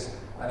basis,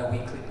 and a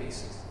weekly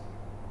basis.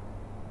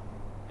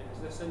 And is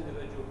this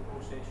individual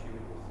process you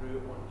would go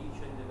through on each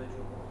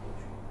individual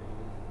mortgage that you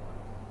would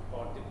apply?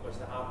 Or was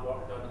the hard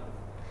work done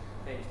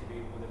tends to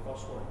be with the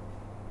first one?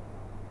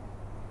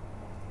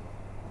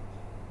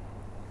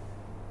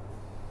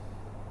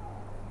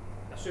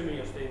 Assuming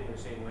you're staying with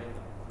the same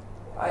lender.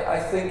 I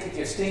think if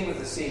you're staying with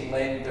the same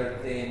lender,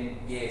 then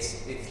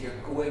yes, if you're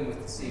going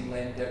with the same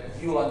lender,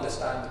 you'll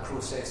understand the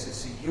processes,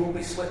 so you'll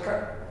be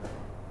slicker,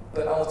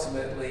 but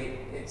ultimately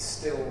it's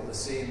still the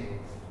same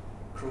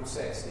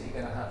process that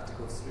you're going to have to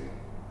go through.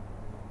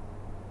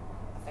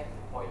 I think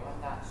the point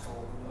on that, so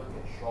when you look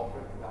at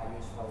Shopgroup, who I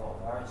use for a lot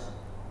of ours,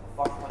 the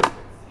first one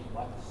took 3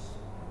 months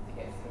to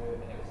get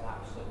through, and it was an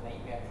absolute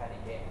nightmare trying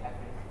to get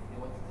everything. They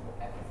wanted to know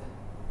everything,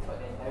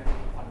 but then now we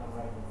can turn them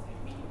around in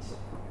 3 weeks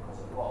because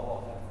they've got a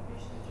lot of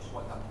information. They just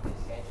want them to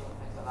schedule and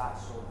things like that.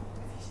 So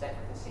if you stick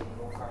with the same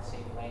broker,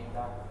 same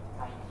lender,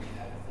 try and keep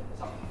everything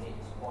as up to date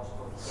as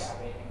possible. If you get a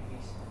rate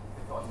increase,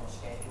 put it on your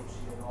schedule so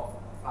you're not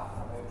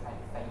faffing about trying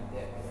to find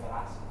it when you're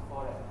asking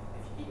for it.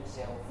 If you keep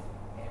yourself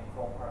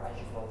proper as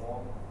you go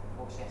along, the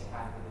process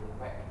can be really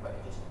quick, but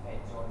it just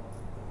depends on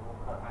the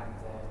broker and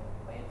the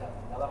lender.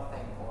 Another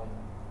thing on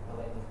the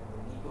lenders with the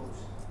legals,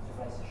 so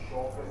for instance,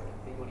 Shopgroup,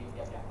 they don't even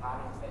give you a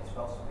panel, it's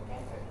Wilson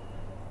McKenzie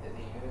that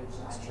they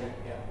use, That's and true,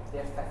 yeah.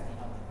 they're £1,500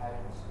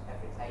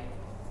 every time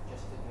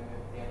just to do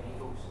their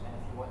legals, and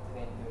if you want to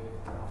then do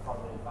a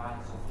further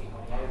advance and take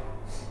money out,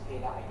 you pay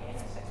that again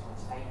in 6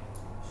 months' time.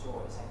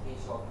 So it's a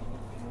case of you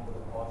need to know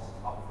the cost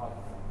up front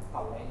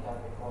per lender,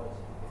 because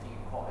if you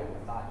get caught out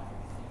with that,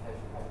 you could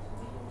be £3,000 in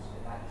legals,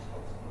 and that just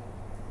helps you.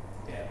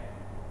 Yeah.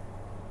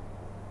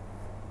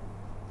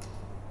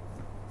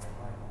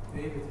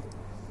 David,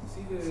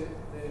 see the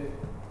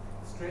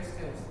stress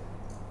test?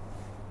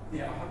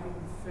 Yeah.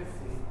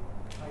 150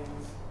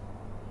 times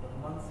the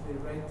monthly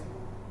rental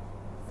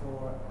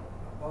for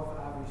above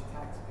average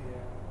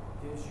taxpayer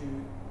gives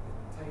you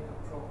the type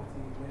of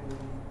property whether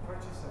you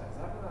purchase it. Is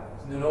that what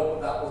that is? No,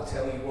 that will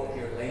tell you what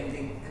your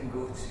lending can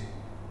go to.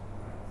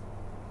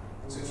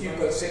 So if you've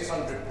got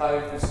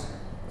 £600,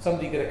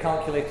 somebody got a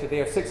calculator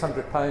there,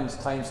 £600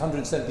 times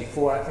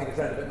 174, I think it's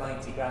around about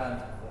 90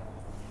 grand.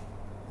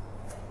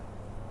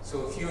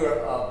 So if you're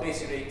a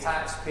basic rate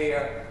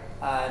taxpayer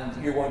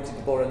and you're wanting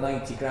to borrow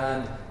 90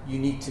 grand, you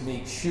need to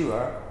make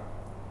sure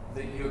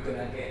that you're going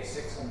to get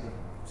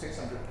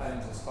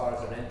 £600 as far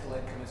as the rental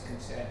income is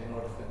concerned in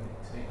order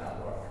to make that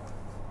work.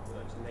 So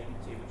that's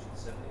 90, which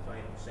is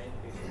 75%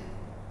 basically.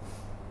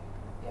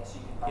 Yeah, so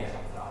you can buy Yeah.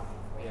 something at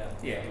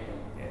 120.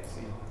 Yeah, so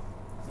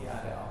you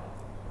add it up.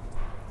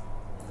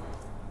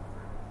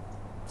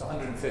 It's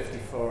 150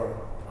 for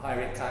high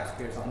rate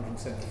taxpayers,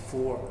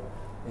 174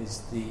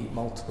 is the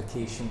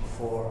multiplication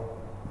for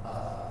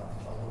a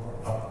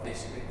lower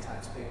basic rate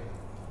taxpayer.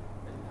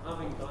 And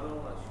having done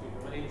all that, excuse me,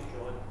 my name's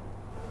John.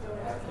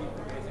 I keep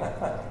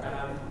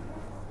forgetting.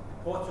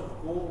 Pot of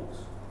gold.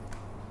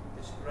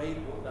 Describe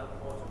what that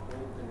pot of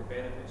gold and the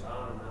benefits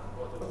are in that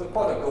pot of Well, gold. the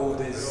pot of gold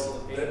For is all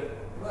the pain.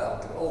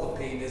 all the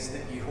pain is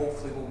that you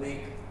hopefully will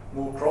make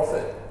more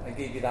profit. I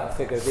gave you that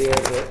figure there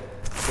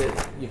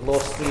that you've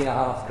lost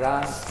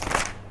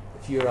 $3,500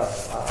 if you're a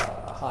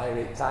high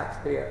rate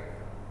taxpayer.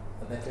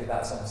 Admittedly,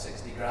 that's on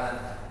 60 grand.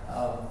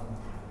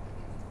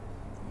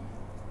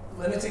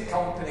 Limited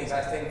companies,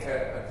 I think,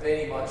 are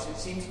very much, it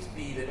seems to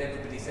be that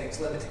everybody thinks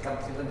limited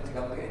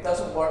company. It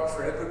doesn't work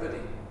for everybody.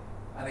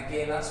 And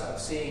again, that's what I'm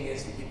saying,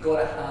 is that you've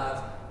got to have,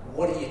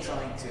 what are you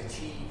trying to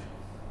achieve?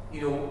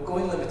 You know,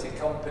 going limited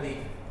company,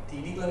 do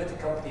you need limited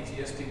company if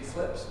you're just doing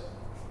flips?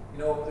 You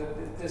know,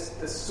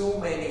 there's so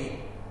many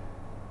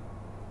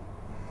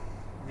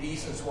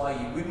reasons why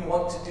you wouldn't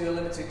want to do a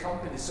limited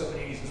company. There's so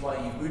many reasons why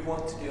you would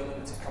want to do a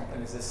limited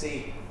company. As I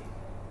say,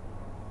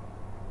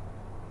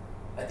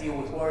 I deal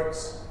with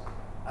words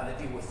and I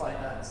deal with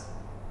finance.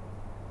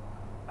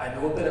 I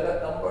know a bit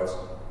about numbers,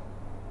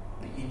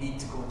 but you need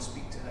to go and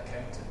speak to an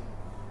accountant.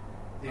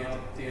 They're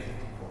the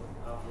people.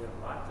 Are there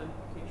VAT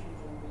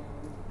implications on being a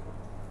limited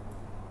company?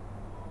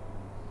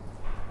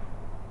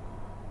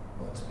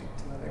 Go and speak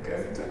to an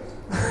accountant.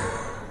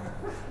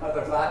 Are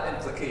there VAT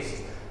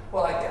implications?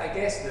 Well, I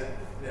guess that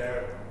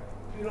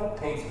you're not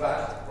paying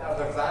VAT. Are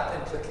there VAT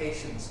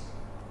implications?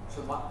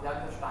 So the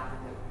understanding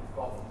that we've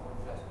got from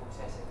this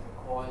process is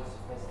because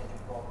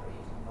residential property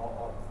is not,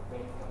 or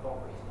renting a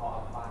property is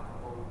not a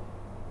bankable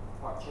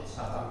purchase,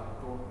 you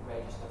don't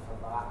register for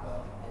VAT,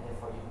 and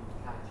therefore you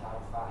can't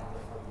charge VAT, and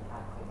therefore you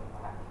can't claim it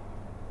back.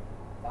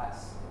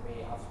 That's the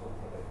way I've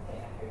spoken about 10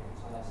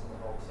 accountants on this, and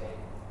they've all said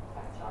you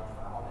can't charge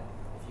VAT on it.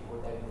 If you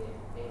go down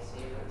the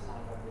SA route,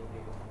 Sandra may be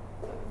able to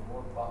tell you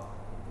more, but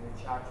you do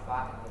charge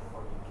VAT, and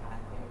therefore you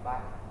can't claim it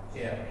back. So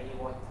you may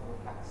want to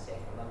look at a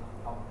separate limited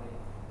company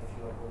if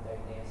you are going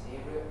down the SA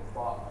route,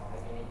 but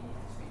again, you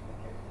need to speak to the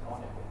accountant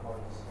on it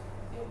because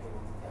they'll be able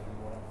to tell you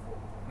more info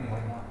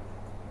on that.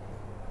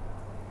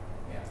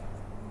 Yeah.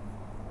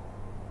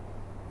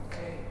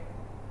 Okay.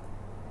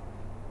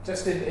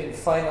 Just in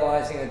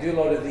finalising, I do a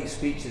lot of these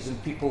speeches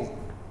and people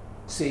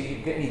say,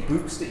 you've got any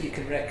books that you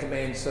can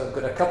recommend? So I've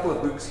got a couple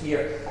of books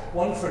here.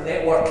 One for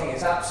networking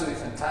is absolutely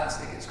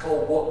fantastic. It's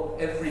called What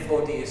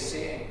Everybody Is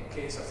Saying.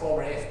 Okay, it's a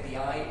former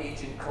FBI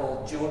agent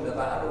called Joe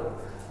Navarro,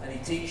 and he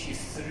takes you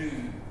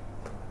through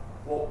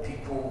what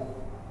people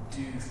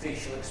do,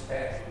 facial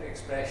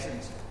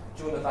expressions.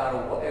 Joe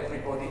Navarro, What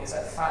Everybody, it's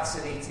a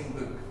fascinating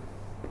book.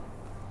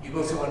 You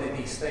go to one of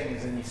these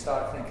things and you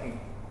start thinking,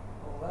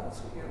 oh, that's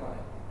what you're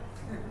like.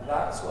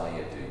 That's why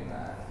you're doing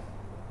that.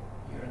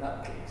 You're a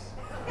nutcase.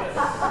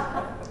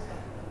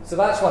 So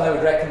that's one I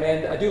would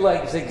recommend. I do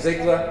like Zig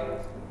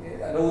Ziglar,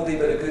 an oldie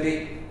but a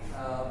goodie.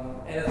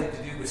 Anything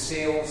to do with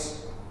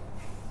sales,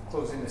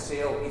 closing the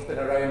sale. He's been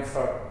around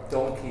for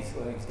donkeys.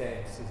 Well, he's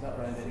dead, so he's not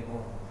around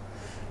anymore.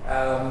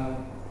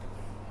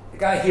 The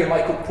guy here,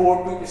 Michael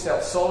Port, Book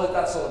Yourself Solid,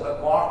 that's all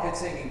about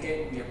marketing and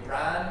getting your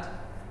brand.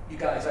 You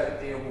guys out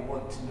there will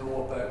want to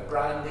know about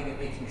branding and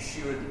making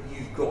sure that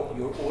you've got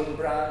your own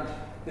brand.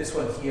 This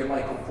one here,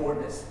 Michael Port,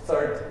 it's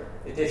 3rd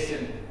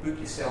edition, Book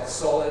Yourself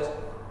Solid,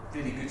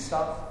 really good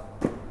stuff.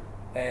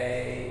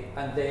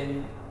 And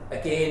then,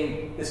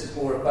 again, this is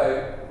more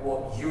about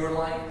what you're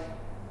like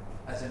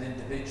as an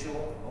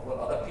individual, or what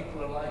other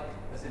people are like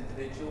as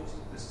individuals.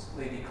 This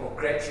lady called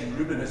Gretchen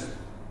Rubin has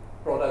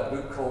brought out a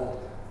book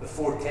called The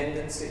 4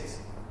 Tendencies.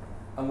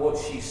 And what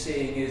she's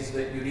saying is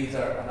that you're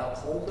either an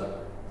upholder,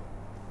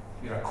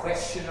 you're a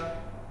questioner,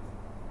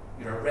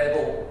 you're a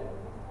rebel,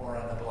 or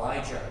an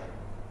obliger.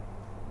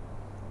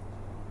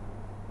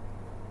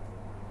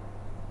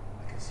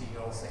 I can see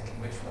you're all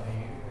thinking, which one are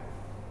you?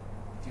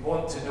 If you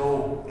want to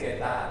know, get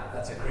that.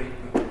 That's a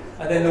great book.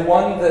 And then the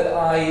one that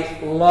I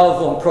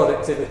love on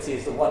productivity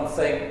is The One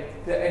Thing.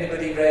 Did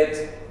anybody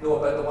know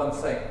about The One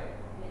Thing?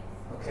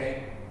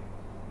 Okay.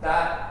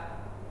 That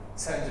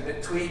sounds a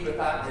bit twee, but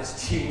that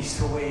has changed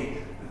the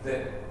way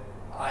that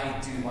I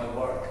do my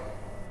work.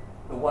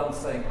 The one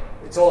thing.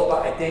 It's all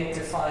about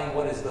identifying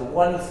what is the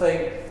one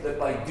thing that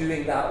by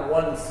doing that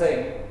one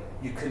thing,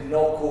 you can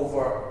knock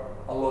over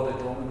a lot of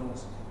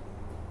dominoes.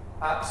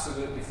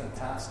 Absolutely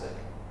fantastic.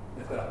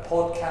 They've got a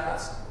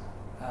podcast,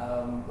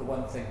 the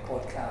One Thing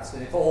podcast.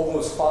 And if all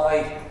those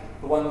 5,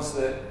 the ones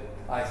that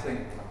I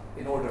think,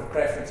 in order of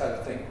preference, I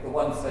would think the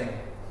one thing,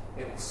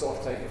 it will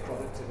sort out your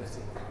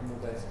productivity. No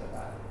doubt about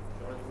that.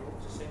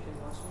 What's the second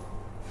last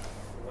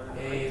one?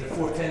 The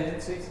 4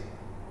 Tendencies.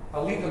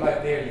 I'll leave them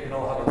out there, you can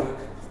all have a look.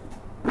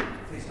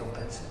 Please don't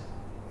pinch it.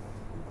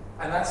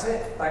 And that's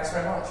it. Thanks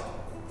very much.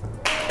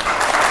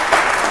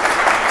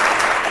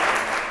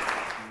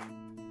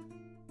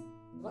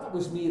 That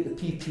was me at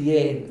the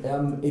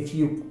PPN. If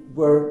you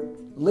were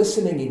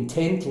listening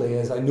intently,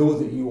 as I know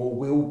that you all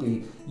will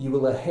be, you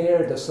will have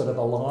heard a sort of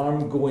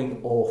alarm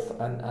going off,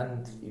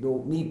 and you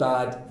know, me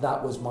bad,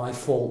 that was my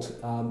fault.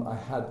 I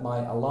had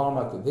my alarm,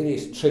 I've got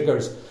various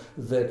triggers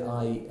that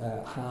I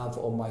have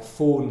on my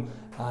phone,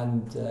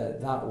 and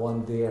that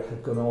one there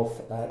had gone off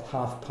at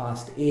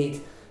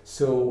 8:30,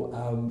 so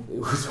it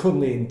was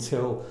only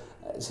until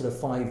sort of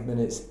 5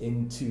 minutes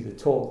into the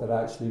talk that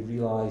I actually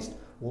realised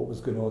what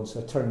was going on, so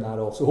I turned that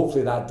off. So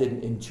hopefully that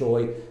didn't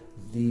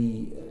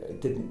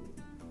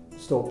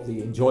stop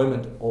the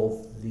enjoyment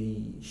of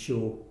the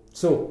show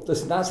So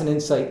listen, that's an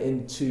insight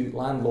into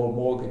landlord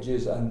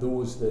mortgages and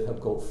those that have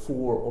got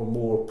 4 or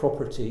more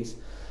properties.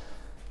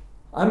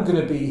 I'm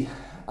going to be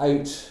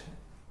out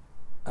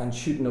and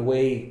shooting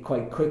away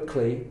quite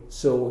quickly,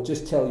 so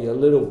just tell you a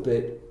little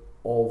bit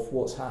of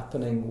what's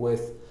happening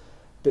with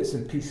bits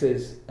and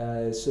pieces.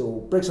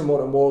 So bricks and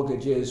mortar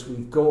mortgages,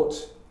 we've got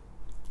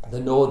the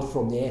nod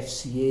from the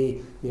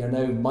FCA. They are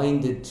now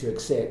minded to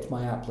accept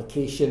my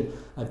application.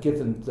 I've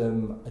given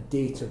them a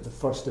date of the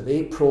 1st of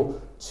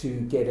April to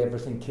get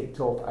everything kicked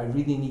off. I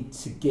really need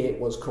to get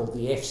what's called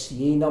the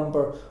FCA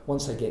number.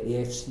 Once I get the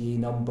FCA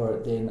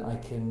number, then I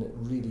can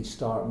really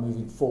start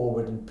moving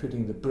forward and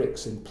putting the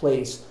bricks in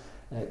place.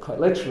 Quite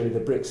literally the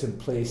bricks in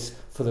place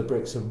for the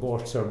bricks and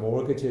mortar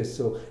mortgages.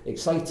 So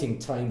exciting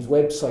times,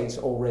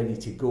 websites all ready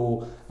to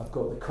go. I've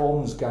got the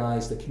comms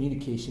guys, the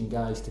communication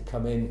guys to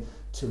come in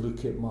to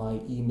look at my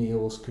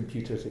emails,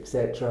 computers,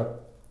 etc.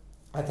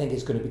 I think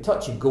it's going to be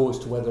touch and go as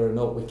to whether or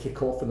not we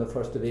kick off on the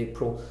 1st of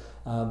April,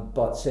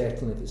 but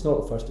certainly if it's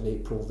not the 1st of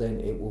April,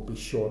 then it will be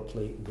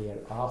shortly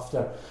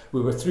thereafter.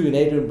 We were through in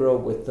Edinburgh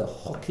with the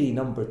hockey.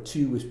 Number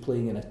 2 was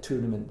playing in a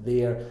tournament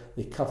there.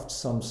 They cuffed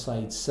some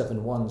sides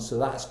 7-1, so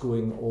that's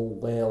going all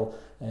well.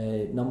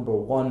 Number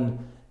 1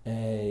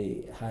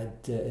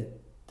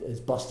 has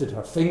busted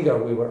her finger.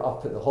 We were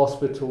up at the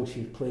hospital.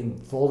 She was playing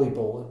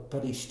volleyball, a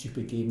pretty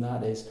stupid game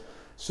that is.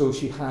 So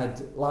she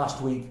had,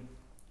 last week,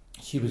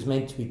 she was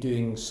meant to be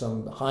doing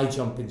some high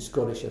jump in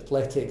Scottish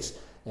athletics.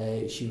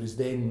 She's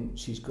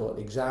got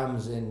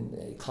exams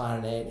in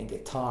clarinet and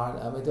guitar.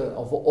 I mean,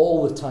 of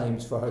all the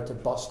times for her to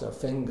bust her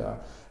finger,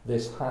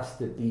 this has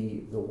to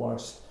be the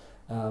worst.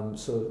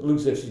 So it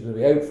looks as if she's going to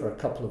be out for a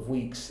couple of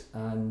weeks,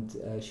 and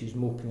she's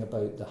moping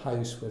about the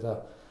house with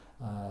a.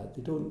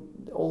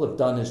 All they've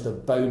done is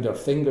they've bound her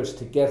fingers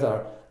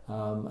together,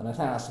 and I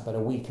think that's about a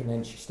week, and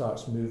then she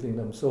starts moving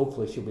them. So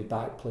hopefully she'll be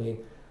back playing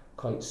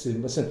quite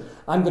soon. Listen,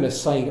 I'm going to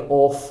sign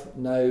off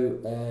now.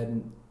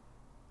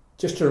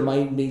 Just to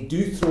remind me,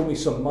 do throw me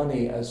some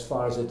money as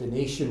far as a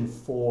donation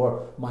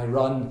for my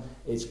run.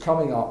 It's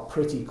coming up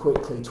pretty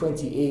quickly,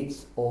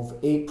 28th of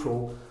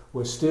April.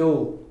 We're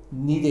still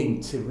needing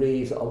to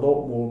raise a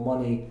lot more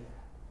money.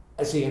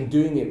 I say I'm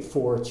doing it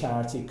for a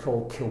charity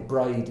called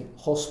Kilbride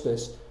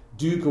Hospice.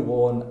 Do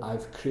go on.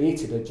 I've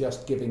created a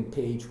Just Giving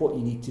page. What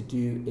you need to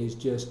do is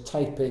just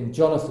type in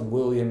Jonathan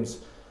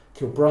Williams,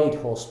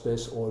 Kilbride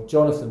Hospice, or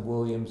Jonathan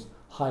Williams,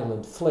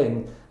 Highland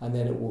Fling, and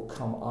then it will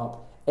come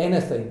up.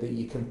 Anything that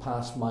you can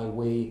pass my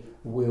way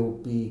will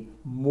be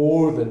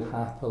more than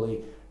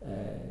happily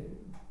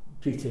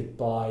treated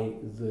by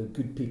the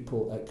good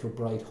people at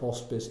Kilbride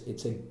Hospice.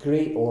 It's a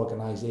great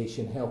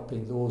organisation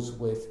helping those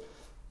with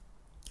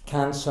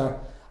cancer,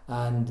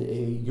 and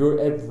your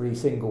every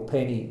single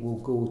penny will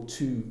go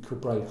to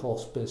Kilbride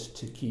Hospice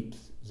to keep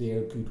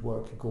their good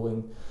work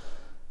going.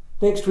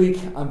 Next week,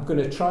 I'm going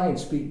to try and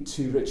speak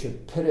to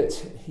Richard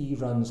Pirrett. He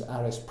runs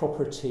Aris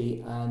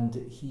Property and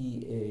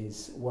he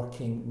is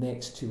working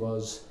next to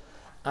us.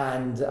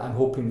 And I'm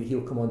hoping that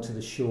he'll come onto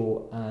the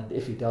show. And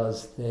if he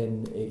does,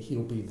 then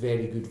he'll be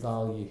very good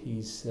value. He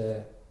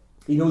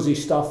knows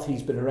his stuff.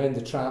 He's been around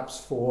the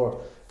traps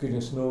for,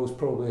 goodness knows,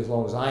 probably as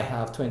long as I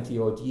have, 20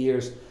 odd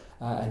years.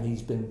 And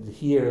he's been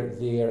here,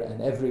 there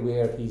and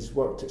everywhere. He's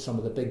worked at some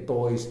of the big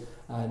boys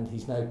and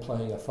he's now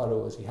ploughing a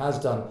furrow, as he has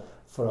done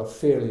for a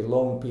fairly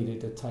long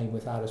period of time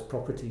with Aris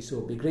Property. So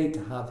it'd be great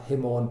to have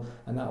him on,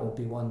 and that will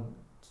be one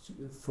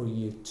for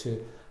you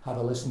to have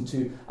a listen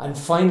to. And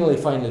finally,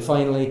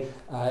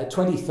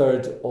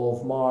 23rd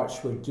of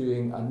March, we're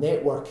doing a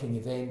networking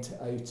event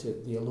out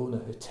at the Alona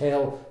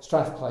Hotel,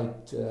 Strathclyde,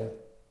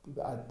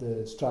 at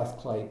the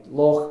Strathclyde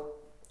Loch,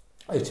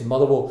 out in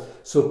Motherwell.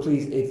 So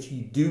please, if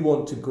you do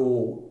want to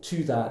go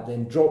to that,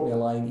 then drop me a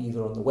line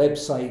either on the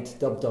website,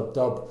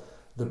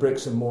 The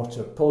Bricks and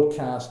Mortar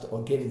Podcast,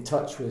 or get in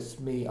touch with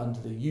me under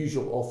the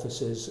usual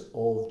offices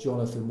of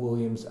Jonathan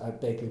Williams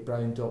at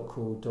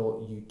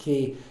begleybrown.co.uk.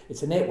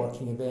 It's a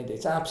networking event.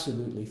 It's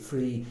absolutely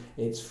free.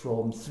 It's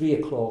from 3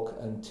 o'clock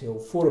until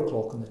 4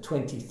 o'clock on the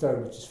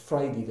 23rd, which is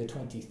Friday the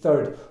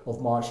 23rd of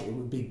March. It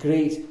would be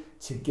great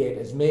to get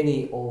as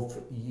many of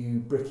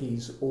you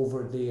brickies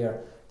over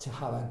there to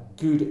have a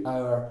good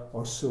hour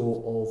or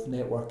so of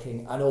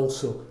networking, and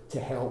also to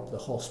help the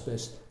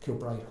hospice,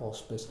 Kilbride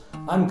Hospice.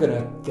 I'm going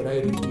to get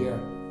out of here.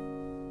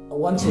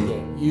 Once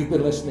again, you've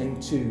been listening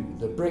to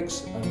the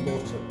Bricks and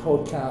Mortar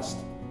Podcast,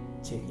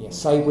 taking a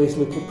sideways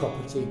look at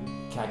property.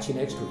 Catch you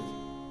next week.